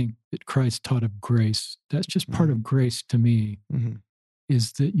doctrine I think that Christ taught of grace, that's just part of grace to me,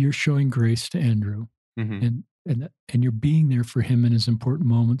 is that you're showing grace to Andrew, and you're being there for him in his important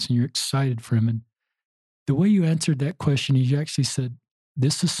moments, and you're excited for him. And the way you answered that question, you actually said,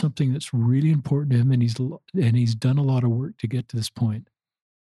 this is something that's really important to him, and he's done a lot of work to get to this point.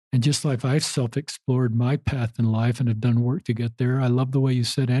 And just like I've self-explored my path in life and have done work to get there, I love the way you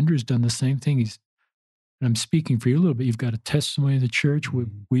said Andrew's done the same thing. And I'm speaking for you a little bit. You've got a testimony of the church.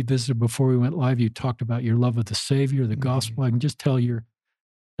 We visited before we went live. You talked about your love of the Savior, the gospel. I can just tell you're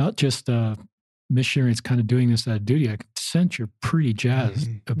not just a missionary that's kind of doing this out of duty. I can sense you're pretty jazzed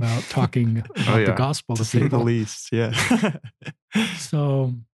about talking about the gospel to say the least. Yeah.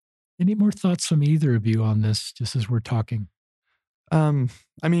 So any more thoughts from either of you on this, just as we're talking?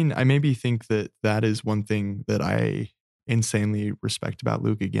 I mean, I maybe think that is one thing that I insanely respect about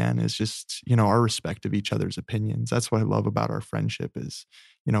Luke again, is just, our respect of each other's opinions. That's what I love about our friendship is,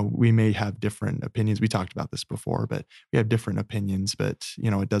 we may have different opinions. We talked about this before, but we have different opinions, but,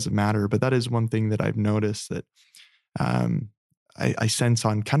 it doesn't matter. But that is one thing that I've noticed that, I sense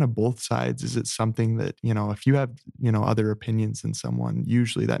on kind of both sides. Is it something that, if you have, other opinions than someone,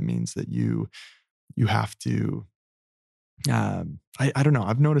 usually that means that you have to, I don't know.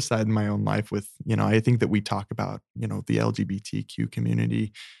 I've noticed that in my own life with, I think that we talk about, the LGBTQ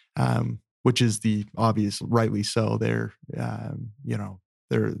community, which is the obvious, rightly so.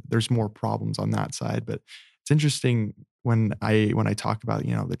 There's more problems on that side, but it's interesting when I talk about,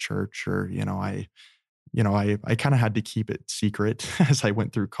 the church, or, I kind of had to keep it secret as I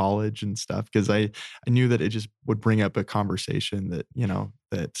went through college and stuff, because I knew that it just would bring up a conversation that,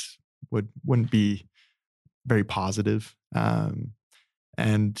 that wouldn't be very positive.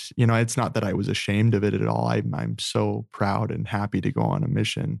 And, it's not that I was ashamed of it at all. I'm so proud and happy to go on a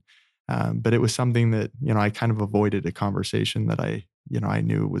mission. But it was something that, I kind of avoided a conversation that I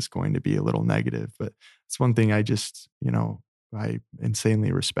knew was going to be a little negative. But it's one thing I just, I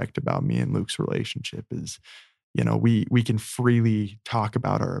insanely respect about me and Luke's relationship is, we can freely talk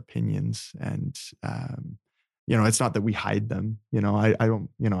about our opinions, and, it's not that we hide them. I don't,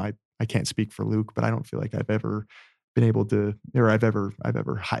 I can't speak for Luke, but I don't feel like I've ever been able to, or I've ever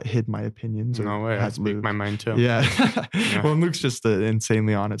hid my opinions. Or no way, I speak my mind too. Yeah. Well, and Luke's just an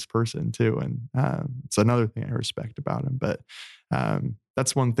insanely honest person too, and it's another thing I respect about him. But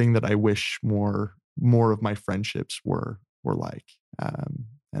that's one thing that I wish more of my friendships were like,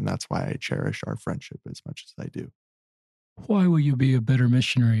 and that's why I cherish our friendship as much as I do. Why will you be a better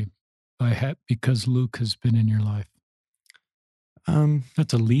missionary? Because Luke has been in your life.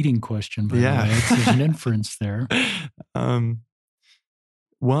 That's a leading question, by the way. There's an inference there.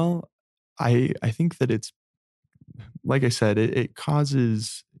 Well, I think that it's, like I said, it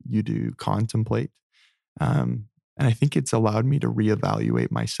causes you to contemplate. And I think it's allowed me to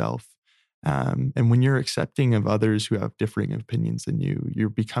reevaluate myself. And when you're accepting of others who have differing opinions than you, you're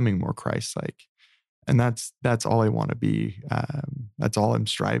becoming more Christ-like. And that's all I want to be. That's all I'm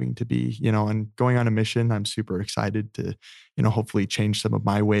striving to be, and going on a mission, I'm super excited to, hopefully change some of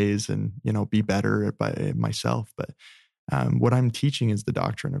my ways and, be better by myself. But what I'm teaching is the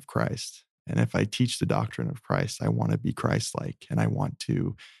doctrine of Christ. And if I teach the doctrine of Christ, I want to be Christ-like, and I want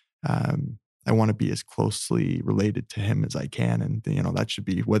to be as closely related to him as I can. And, that should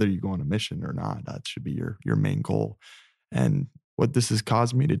be, whether you go on a mission or not, that should be your main goal. And what this has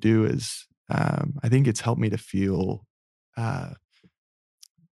caused me to do is, I think it's helped me to feel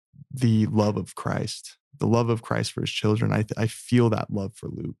the love of Christ for his children. I feel that love for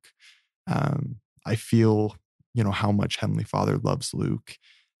Luke. I feel, how much Heavenly Father loves Luke.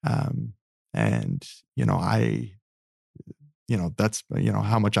 And, that's,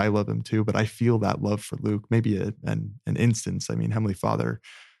 how much I love him too. But I feel that love for Luke, maybe an instance. I mean, Heavenly Father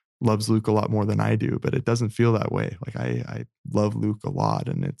loves Luke a lot more than I do, but it doesn't feel that way. Like I love Luke a lot,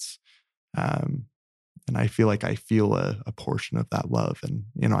 and it's, and I feel like I feel a portion of that love. And,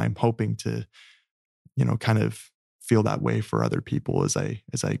 I'm hoping to, kind of feel that way for other people as I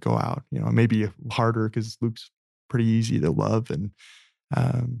go out, maybe harder because Luke's pretty easy to love. And,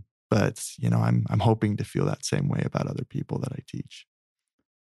 but, I'm hoping to feel that same way about other people that I teach.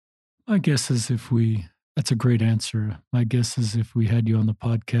 My guess is that's a great answer. My guess is if we had you on the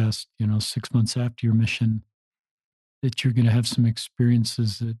podcast, 6 months after your mission, that you're going to have some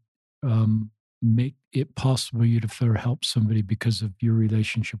experiences that make it possible you to help somebody because of your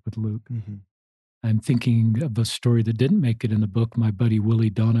relationship with Luke. Mm-hmm. I'm thinking of a story that didn't make it in the book. My buddy Willie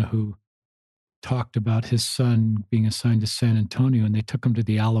Donahue talked about his son being assigned to San Antonio, and they took him to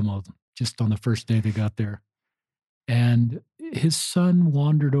the Alamo just on the first day they got there. And his son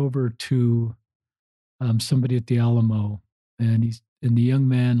wandered over to somebody at the Alamo, and And the young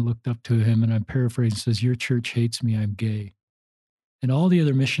man looked up to him, and I'm paraphrasing, says, "Your church hates me, I'm gay." And all the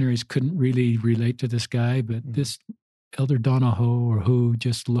other missionaries couldn't really relate to this guy, but this Elder Donahoe or who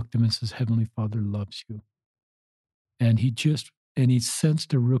just looked at him and says, "Heavenly Father loves you." And he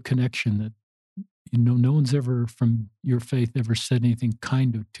sensed a real connection that, no one's ever from your faith ever said anything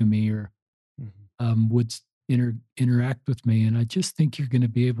kind of to me or would interact with me. And I just think you're going to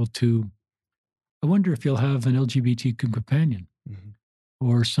be able to, I wonder if you'll have an LGBTQ companion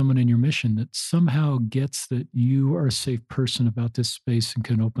or someone in your mission that somehow gets that you are a safe person about this space and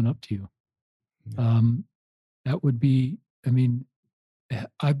can open up to you. That would be,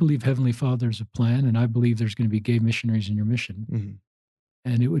 I believe Heavenly Father's a plan, and I believe there's going to be gay missionaries in your mission.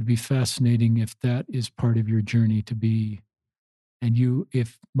 And it would be fascinating if that is part of your journey to be. And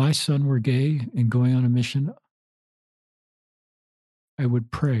if my son were gay and going on a mission, I would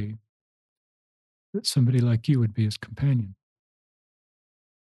pray that somebody like you would be his companion.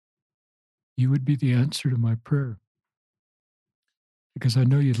 You would be the answer to my prayer. Because I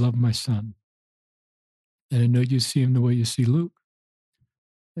know you love my son. And I know you see him the way you see Luke.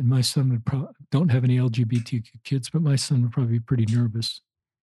 And my son would don't have any LGBTQ kids, but my son would probably be pretty nervous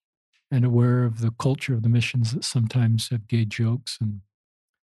and aware of the culture of the missions that sometimes have gay jokes. And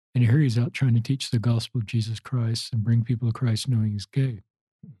here he's out trying to teach the gospel of Jesus Christ and bring people to Christ knowing he's gay.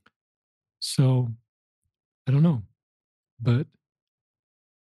 So I don't know, but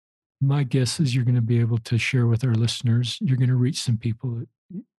my guess is you're going to be able to share with our listeners. You're going to reach some people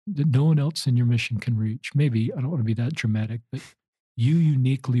that no one else in your mission can reach. Maybe, I don't want to be that dramatic, but you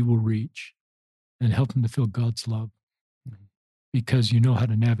uniquely will reach and help them to feel God's love because you know how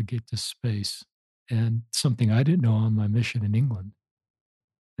to navigate this space, and something I didn't know on my mission in England.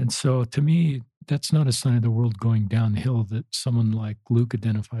 And so to me, that's not a sign of the world going downhill that someone like Luke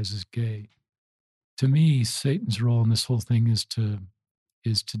identifies as gay. To me, Satan's role in this whole thing is to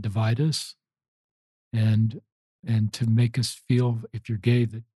divide us and to make us feel, if you're gay,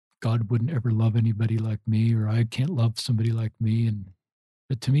 that God wouldn't ever love anybody like me, or I can't love somebody like me.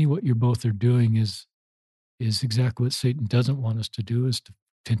 But to me, what you both are doing is exactly what Satan doesn't want us to do, is to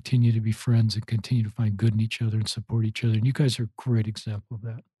continue to be friends and continue to find good in each other and support each other. And you guys are a great example of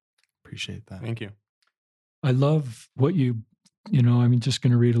that. Appreciate that. Thank you. I love what I'm just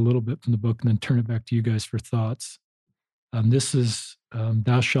going to read a little bit from the book and then turn it back to you guys for thoughts. This is,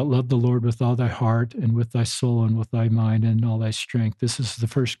 thou shalt love the Lord with all thy heart and with thy soul and with thy mind and all thy strength. This is the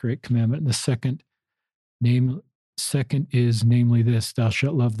first great commandment. And the second is namely this, thou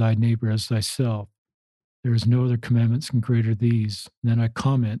shalt love thy neighbor as thyself. There is no other commandments greater these. And then I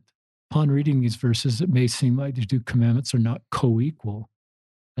comment, upon reading these verses, it may seem like the two commandments are not co-equal,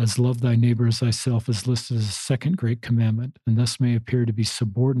 as love thy neighbor as thyself is listed as a second great commandment, and thus may appear to be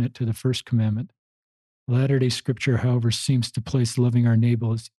subordinate to the first commandment. Latter-day Scripture, however, seems to place loving our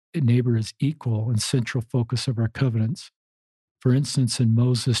neighbor as equal and central focus of our covenants. For instance, in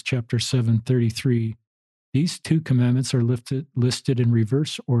Moses chapter 7:33, these two commandments are listed in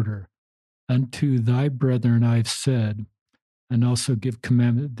reverse order. Unto thy brethren I have said, and also give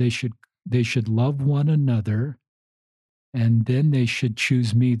commandment they should love one another, and then they should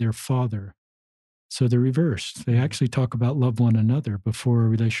choose me, their father. So they're reversed. They actually talk about love one another before a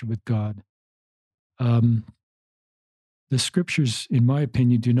relationship with God. The scriptures, in my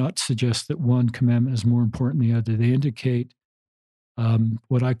opinion, do not suggest that one commandment is more important than the other. They indicate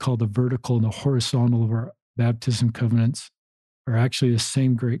what I call the vertical and the horizontal of our baptism covenants are actually the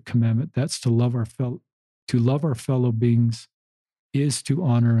same great commandment. That's to love our fellow beings is to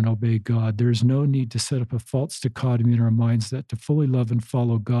honor and obey God. There is no need to set up a false dichotomy in our minds that to fully love and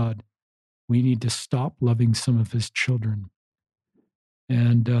follow God, we need to stop loving some of his children.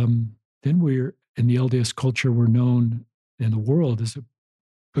 And then we're, in the LDS culture, we're known in the world as a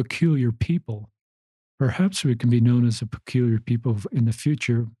peculiar people. Perhaps we can be known as a peculiar people in the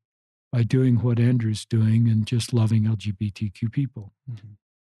future by doing what Andrew's doing and just loving LGBTQ people.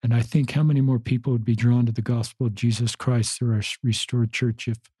 And I think how many more people would be drawn to the gospel of Jesus Christ through our restored church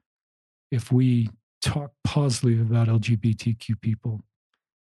if we talk positively about LGBTQ people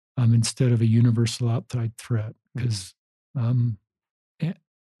instead of a universal outside threat. Because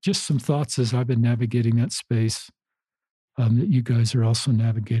just some thoughts as I've been navigating that space that you guys are also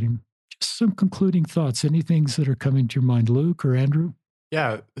navigating. Just some concluding thoughts. Any things that are coming to your mind, Luke or Andrew?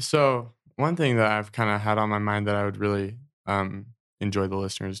 Yeah. So one thing that I've kind of had on my mind that I would really enjoy the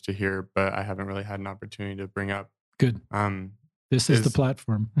listeners to hear, but I haven't really had an opportunity to bring up. Good. This is the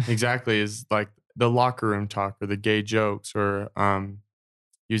platform. Exactly. Is like the locker room talk or the gay jokes or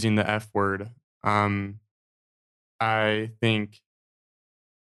using the F word. I think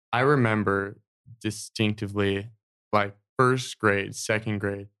I remember distinctively, like, first grade, second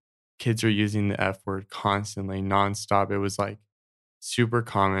grade, kids are using the F word constantly, nonstop. It was like super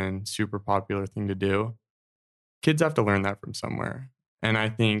common, super popular thing to do. Kids have to learn that from somewhere. And I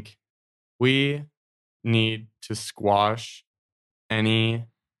think we need to squash any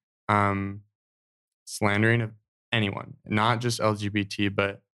slandering of anyone, not just LGBT,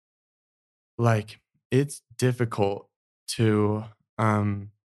 but like it's difficult to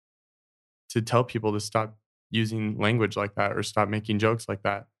tell people to stop using language like that or stop making jokes like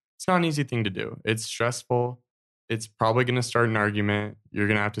that. It's not an easy thing to do. It's stressful. It's probably going to start an argument. You're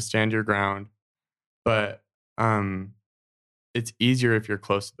going to have to stand your ground, but it's easier if you're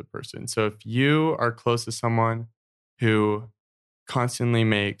close to the person. So if you are close to someone who constantly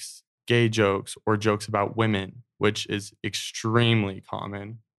makes gay jokes or jokes about women, which is extremely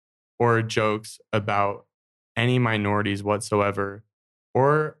common, or jokes about any minorities whatsoever,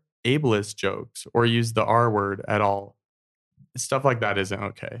 or ableist jokes, or use the R word at all, stuff like that isn't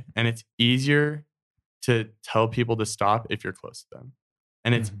okay. And it's easier to tell people to stop if you're close to them.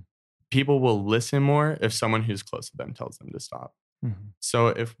 And it's people will listen more if someone who's close to them tells them to stop. So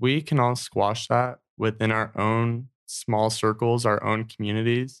if we can all squash that within our own small circles, our own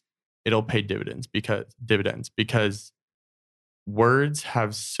communities, it'll pay dividends because words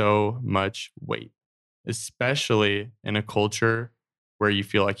have so much weight, especially in a culture where you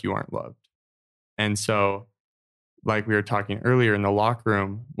feel like you aren't loved. And so, like we were talking earlier in the locker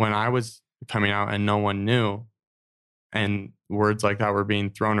room, when I was coming out and no one knew, and words like that were being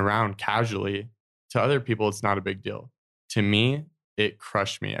thrown around casually, to other people, it's not a big deal. To me, it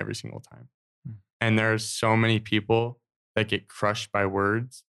crushed me every single time. And there's so many people that get crushed by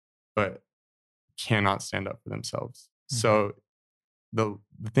words, but cannot stand up for themselves. So the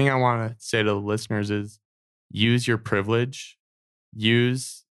thing I want to say to the listeners is use your privilege,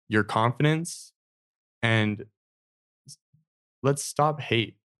 use your confidence, and let's stop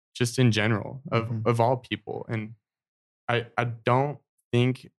hate just in general of all people. And I don't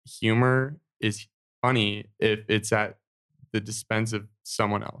think humor is funny if it's at the expense of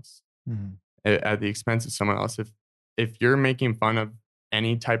someone else, at the expense of someone else. If you're making fun of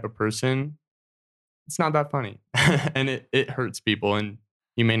any type of person, it's not that funny. And it hurts people, and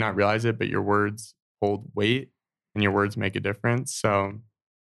you may not realize it, but your words hold weight and your words make a difference. So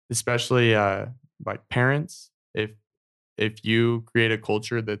especially like parents, if you create a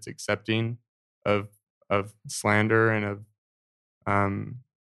culture that's accepting of slander and of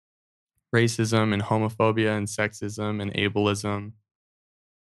racism and homophobia and sexism and ableism,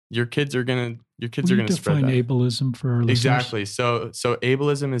 your kids are gonna spread define that. ableism for our listeners? Exactly. So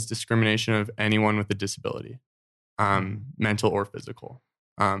ableism is discrimination of anyone with a disability, mental or physical,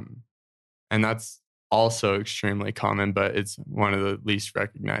 and that's also extremely common, but it's one of the least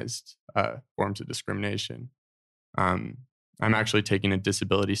recognized forms of discrimination. I'm actually taking a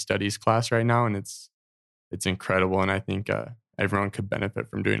disability studies class right now, and it's incredible, and I think everyone could benefit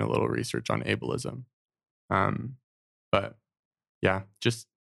from doing a little research on ableism. But yeah, just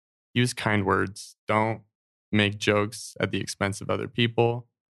use kind words. Don't make jokes at the expense of other people.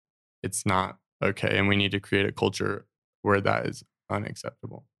 It's not okay. And we need to create a culture where that is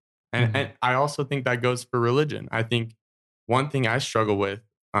unacceptable. And I also think that goes for religion. I think one thing I struggle with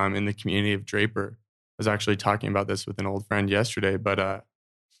in the community of Draper, I was actually talking about this with an old friend yesterday, but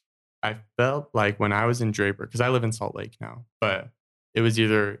I felt like when I was in Draper, because I live in Salt Lake now, but it was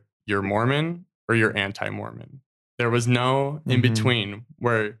either you're Mormon or you're anti-Mormon. There was no in between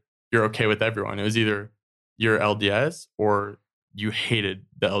where you're okay with everyone. It was either you're LDS or you hated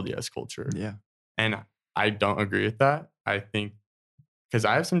the LDS culture. Yeah. And I don't agree with that. I think because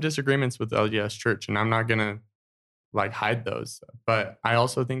I have some disagreements with the LDS church, and I'm not going to like hide those. But I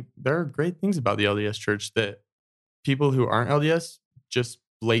also think there are great things about the LDS church that people who aren't LDS just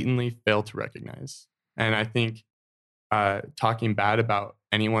blatantly fail to recognize. And I think talking bad about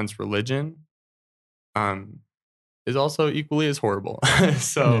anyone's religion is also equally as horrible.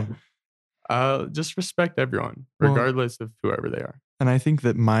 So just respect everyone, regardless of whoever they are. And I think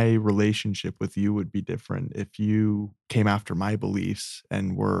that my relationship with you would be different if you came after my beliefs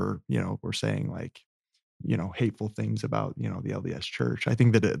and were saying like, hateful things about, the LDS church. I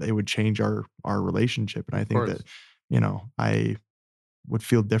think that it would change our relationship. And I think that, I would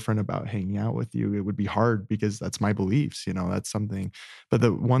feel different about hanging out with you. It would be hard because that's my beliefs, that's something. But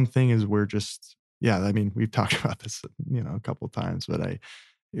the one thing is we're just, we've talked about this, a couple of times, but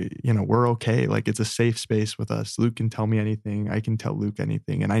we're okay. Like it's a safe space with us. Luke can tell me anything. I can tell Luke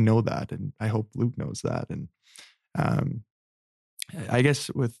anything. And I know that. And I hope Luke knows that. And I guess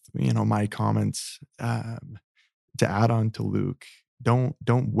with, my comments to add on to Luke, don't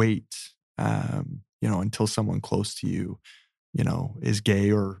wait until someone close to you, is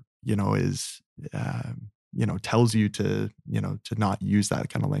gay or, is, tells you to not use that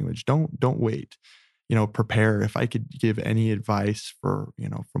kind of language. Don't wait, prepare. If I could give any advice for,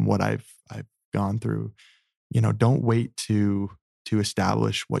 from what I've gone through, don't wait to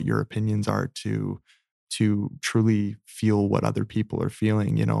establish what your opinions are, to truly feel what other people are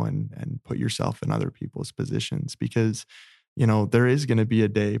feeling, and put yourself in other people's positions, because, there is going to be a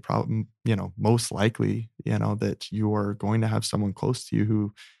day, probably, most likely, that you are going to have someone close to you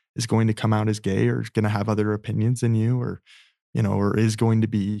who is going to come out as gay, or is going to have other opinions than you, or, or is going to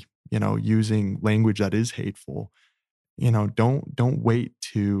be, using language that is hateful. Don't wait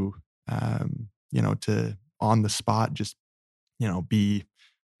to, to on the spot, just, be,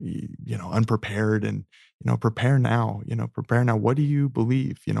 unprepared, and, prepare now. What do you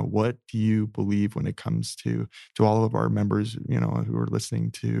believe? What do you believe when it comes to all of our members, who are listening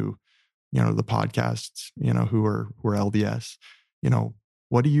to, the podcasts, who are LDS,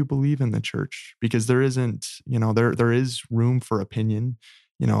 what do you believe in the church? Because there isn't, there is room for opinion.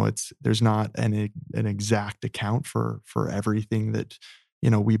 There's not an exact account for everything that,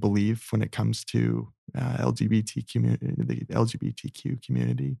 we believe when it comes to LGBT community, the LGBTQ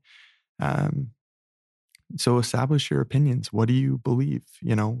community. So establish your opinions. What do you believe?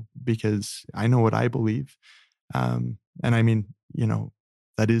 Because I know what I believe. And I mean,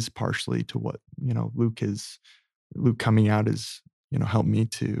 that is partially to what, Luke coming out is, helped me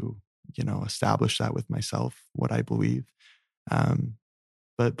to, establish that with myself, what I believe.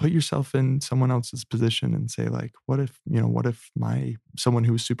 But put yourself in someone else's position and say, like, what if someone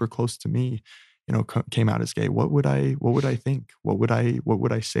who was super close to me, came out as gay? What would I think? What would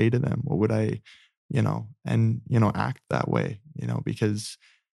I say to them? What would I, and, act that way, because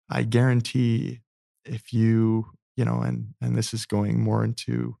I guarantee if you, and this is going more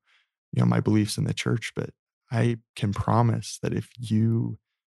into, my beliefs in the church, but I can promise that if you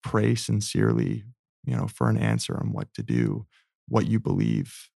pray sincerely, for an answer on what to do, what you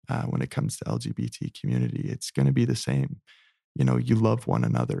believe when it comes to LGBT community, it's going to be the same. You love one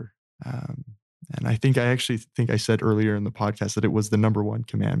another. And I actually think I said earlier in the podcast that it was the number one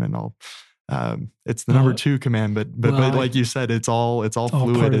commandment. It's the number two commandment, but like you said, it's all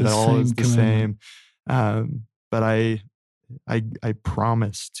fluid. It all is the same. But I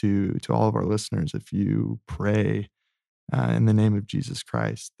promise to all of our listeners, if you pray in the name of Jesus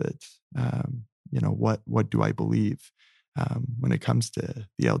Christ, that what do I believe when it comes to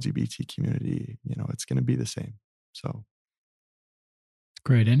the LGBT community? It's going to be the same. So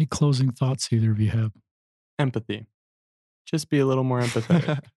great. Any closing thoughts either of you have? Empathy. Just be a little more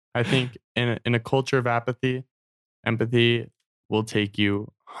empathetic. I think in a culture of apathy, empathy will take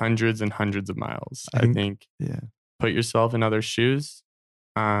you hundreds and hundreds of miles. I think yeah. Put yourself in other shoes,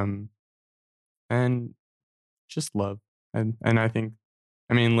 and just love. And I think,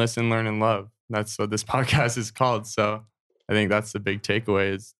 listen, learn, and love. That's what this podcast is called. So I think that's the big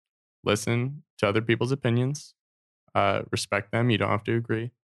takeaway: is listen to other people's opinions, respect them. You don't have to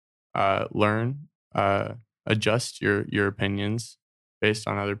agree. Learn, adjust your opinions based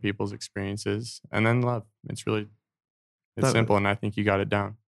on other people's experiences, and then love. It's simple, and I think you got it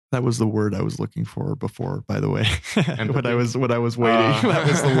down. That was the word I was looking for before, by the way. when I was waiting, that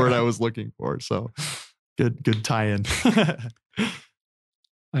was the word I was looking for. So good tie-in.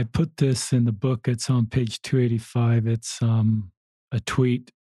 I put this in the book. It's on page 285. It's a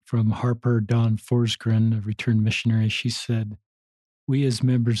tweet from Harper Dawn Forsgren, a returned missionary. She said, "We as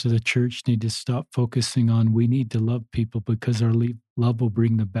members of the church need to stop focusing on we need to love people because our love will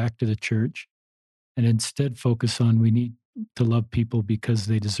bring them back to the church, and instead focus on we need to love people because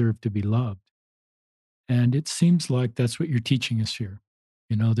they deserve to be loved." And it seems like that's what you're teaching us here.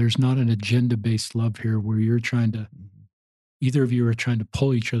 There's not an agenda-based love here where you're trying to, either of you are trying to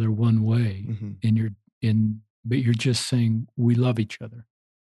pull each other one way, but you're just saying we love each other.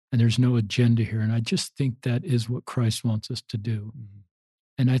 And there's no agenda here. And I just think that is what Christ wants us to do.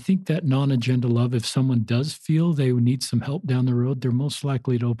 And I think that non-agenda love, if someone does feel they need some help down the road, they're most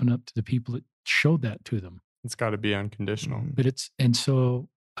likely to open up to the people that showed that to them. It's got to be unconditional. And so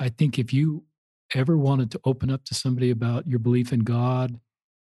I think if you ever wanted to open up to somebody about your belief in God,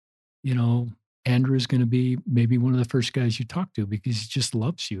 Andrew is going to be maybe one of the first guys you talk to, because he just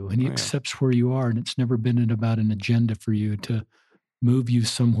loves you and he accepts where you are. And it's never been about an agenda for you to move you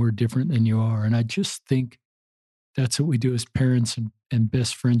somewhere different than you are. And I just think that's what we do as parents and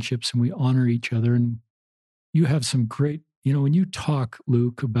best friendships, and we honor each other. And you have some great, when you talk,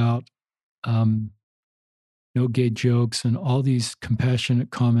 Luke, about no gay jokes and all these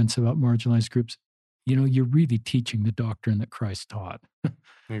compassionate comments about marginalized groups, you're really teaching the doctrine that Christ taught.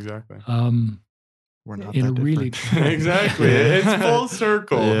 Exactly. we're not in that a really different. Exactly. It's full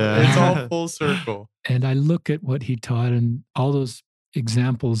circle. Yeah. It's all full circle. And I look at what he taught and all those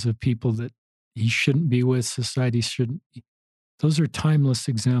examples of people that he shouldn't be with, society shouldn't. Those are timeless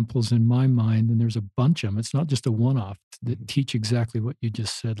examples in my mind. And there's a bunch of them. It's not just a one off that teach exactly what you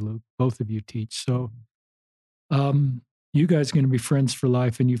just said, Luke. Both of you teach. So you guys are going to be friends for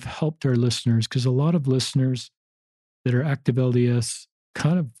life. And you've helped our listeners because a lot of listeners that are active LDS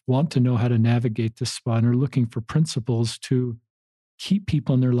kind of want to know how to navigate this spot and are looking for principles to keep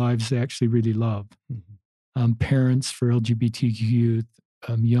people in their lives they actually really love. Parents for LGBTQ youth,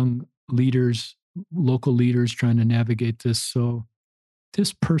 young leaders, local leaders trying to navigate this. So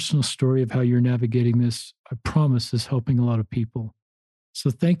this personal story of how you're navigating this, I promise, is helping a lot of people. So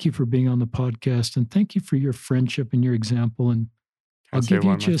thank you for being on the podcast and thank you for your friendship and your example. And I'll give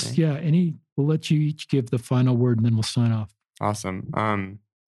you just, we'll let you each give the final word and then we'll sign off. Awesome.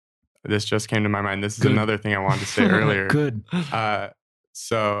 This just came to my mind. This is another thing I wanted to say earlier. Good.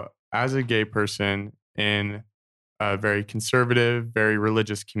 So as a gay person in a very conservative, very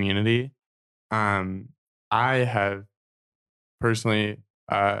religious community, I have personally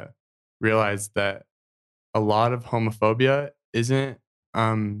realized that a lot of homophobia isn't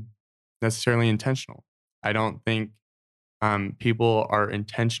necessarily intentional. I don't think people are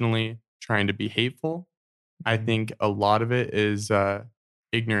intentionally trying to be hateful. I think a lot of it is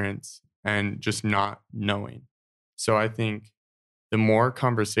ignorance and just not knowing. So I think the more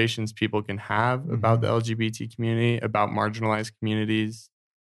conversations people can have about the LGBT community, about marginalized communities,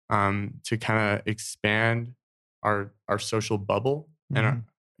 to kind of expand our social bubble and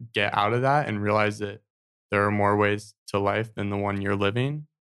get out of that and realize that there are more ways to life than the one you're living,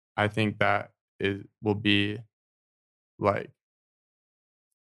 I think that will be like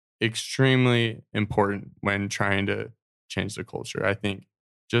extremely important when trying to change the culture. I think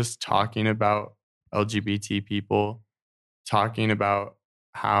just talking about LGBT people, talking about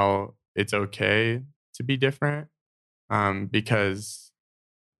how it's okay to be different, because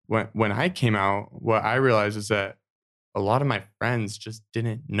when I came out, what I realized is that a lot of my friends just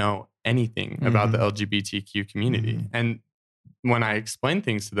didn't know anything about the LGBTQ community. And when I explain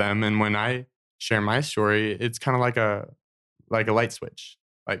things to them and when I share my story, it's kind of like a light switch,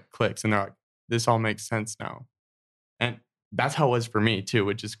 like clicks, and they're like, this all makes sense now. And that's how it was for me too,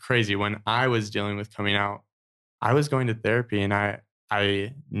 which is crazy. When I was dealing with coming out, I was going to therapy and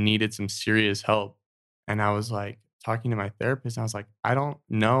I needed some serious help. And I was like talking to my therapist, and I was like, I don't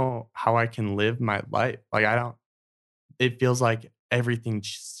know how I can live my life. Like, it feels like everything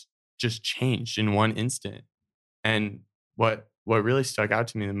just changed in one instant. And what really stuck out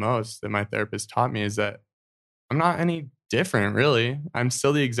to me the most that my therapist taught me is that I'm not any different, really. I'm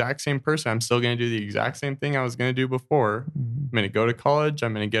still the exact same person. I'm still going to do the exact same thing I was going to do before. I'm going to go to college.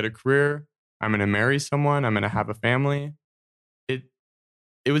 I'm going to get a career. I'm going to marry someone. I'm going to have a family.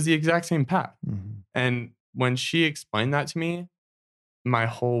 It was the exact same path. And when she explained that to me, my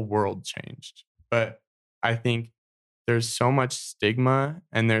whole world changed. But I think there's so much stigma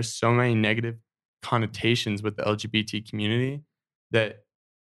and there's so many negative connotations with the LGBT community that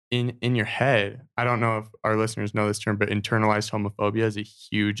in your head, I don't know if our listeners know this term, but internalized homophobia is a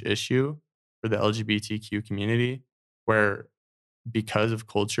huge issue for the LGBTQ community, where because of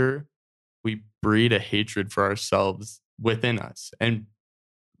culture, we breed a hatred for ourselves within us. And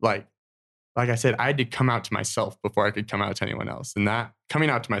like I said, I had to come out to myself before I could come out to anyone else. And that coming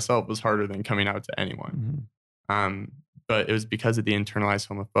out to myself was harder than coming out to anyone. But it was because of the internalized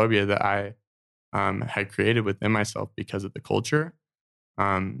homophobia that I had created within myself because of the culture.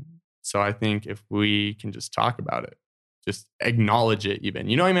 So I think if we can just talk about it, just acknowledge it even.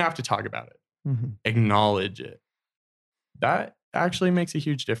 You don't even have to talk about it. Acknowledge it. That actually makes a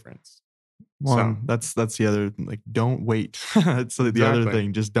huge difference. That's the other, like, don't wait. That's the other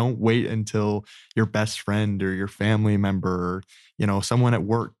thing. Just don't wait until your best friend or your family member or, someone at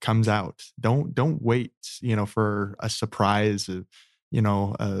work comes out. Don't wait, for a surprise of,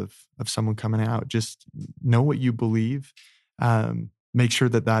 of someone coming out. Just know what you believe. Make sure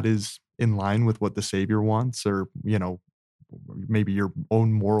that is in line with what the Savior wants, or, maybe your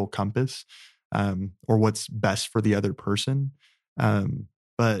own moral compass, or what's best for the other person.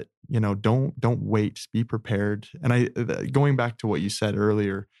 But don't wait. Be prepared. And going back to what you said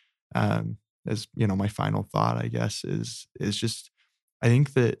earlier, as my final thought, I guess, is just, I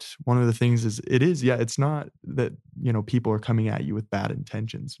think that one of the things it's not that people are coming at you with bad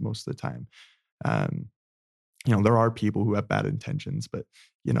intentions most of the time. There are people who have bad intentions, but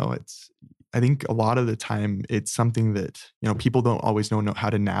I think a lot of the time it's something that people don't always know how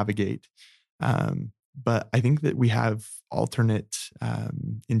to navigate. But I think that we have alternate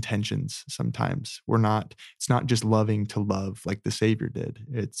intentions sometimes. It's not just loving to love like the Savior did.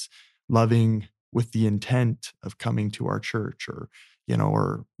 It's loving with the intent of coming to our church, or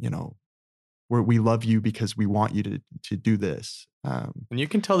where we love you because we want you to do this. And you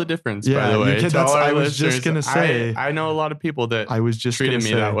can tell the difference, Yeah, by the way. I was just gonna say. I know a lot of people that I was just treated gonna me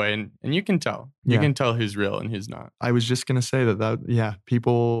say, that way, and you can tell. You Yeah. can tell who's real and who's not. I was just gonna say that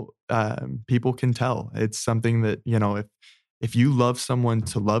people can tell. It's something that, if you love someone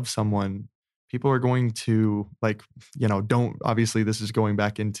to love someone, people are going to don't, obviously this is going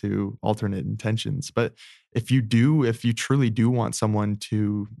back into alternate intentions, but if you truly do want someone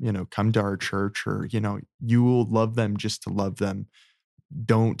to, come to our church, or, you will love them just to love them.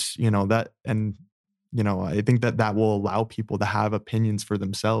 Don't, that, and, I think that will allow people to have opinions for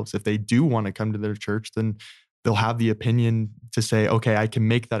themselves. If they do want to come to their church, then they'll have the opinion to say, okay, I can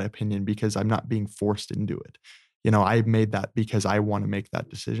make that opinion because I'm not being forced into it. I made that because I want to make that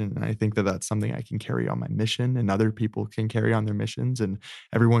decision. And I think that that's something I can carry on my mission, and other people can carry on their missions, and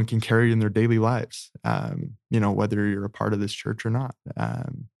everyone can carry in their daily lives, whether you're a part of this church or not.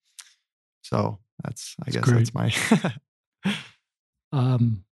 So I guess great. that's my.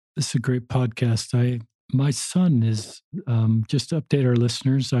 This is a great podcast. My son is, just to update our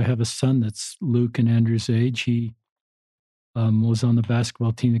listeners, I have a son that's Luke and Andrew's age. He was on the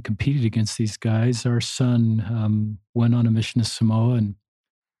basketball team that competed against these guys. Our son went on a mission to Samoa,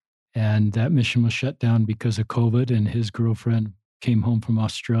 and that mission was shut down because of COVID, and his girlfriend came home from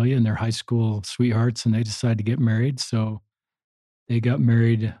Australia, and they're high school sweethearts, and they decided to get married. So they got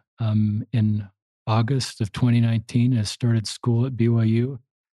married in August of 2019 and started school at BYU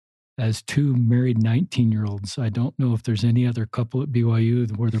as two married 19-year-olds. I don't know if there's any other couple at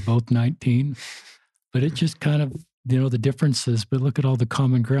BYU where they're both 19, but it just kind of, the differences, but look at all the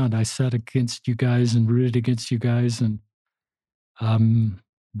common ground. I sat against you guys and rooted against you guys. And,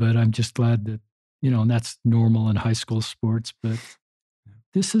 but I'm just glad that, and that's normal in high school sports, but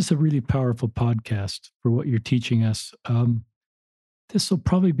this is a really powerful podcast for what you're teaching us. This will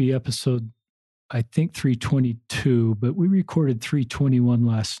probably be episode, I think 322, but we recorded 321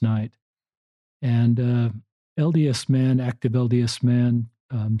 last night. And LDS man, active LDS man,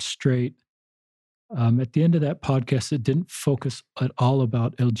 straight. At the end of that podcast, it didn't focus at all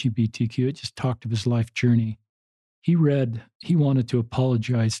about LGBTQ. It just talked of his life journey. He wanted to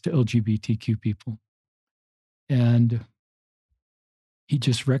apologize to LGBTQ people. And he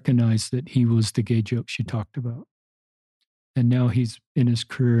just recognized that he was the gay jokes you talked about. And now he's in his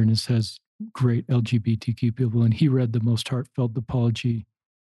career and has great LGBTQ people. And he read the most heartfelt apology.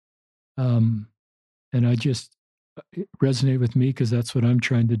 And it resonated with me because that's what I'm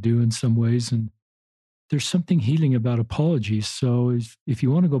trying to do in some ways. And there's something healing about apologies. So if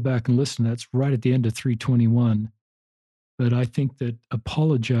you want to go back and listen, that's right at the end of 321. But I think that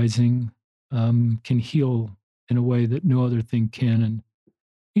apologizing can heal in a way that no other thing can. And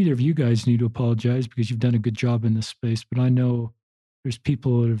neither of you guys need to apologize because you've done a good job in this space. But I know there's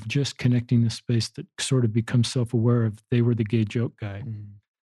people that are just connecting this space that sort of become self-aware of they were the gay joke guy. Mm-hmm.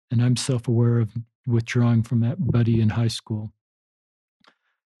 And I'm self-aware of withdrawing from that buddy in high school.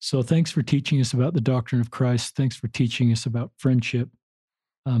 So thanks for teaching us about the doctrine of Christ. Thanks for teaching us about friendship.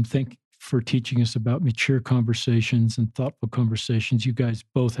 Thank you for teaching us about mature conversations and thoughtful conversations. You guys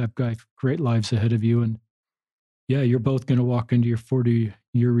both have great lives ahead of you. And yeah, you're both going to walk into your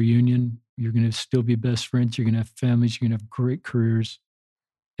 40-year reunion. You're going to still be best friends. You're going to have families. You're going to have great careers.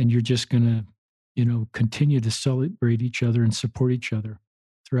 And you're just going to, continue to celebrate each other and support each other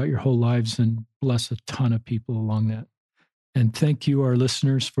throughout your whole lives and bless a ton of people along that. And thank you, our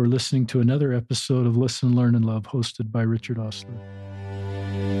listeners, for listening to another episode of Listen, Learn, and Love, hosted by Richard Ostler.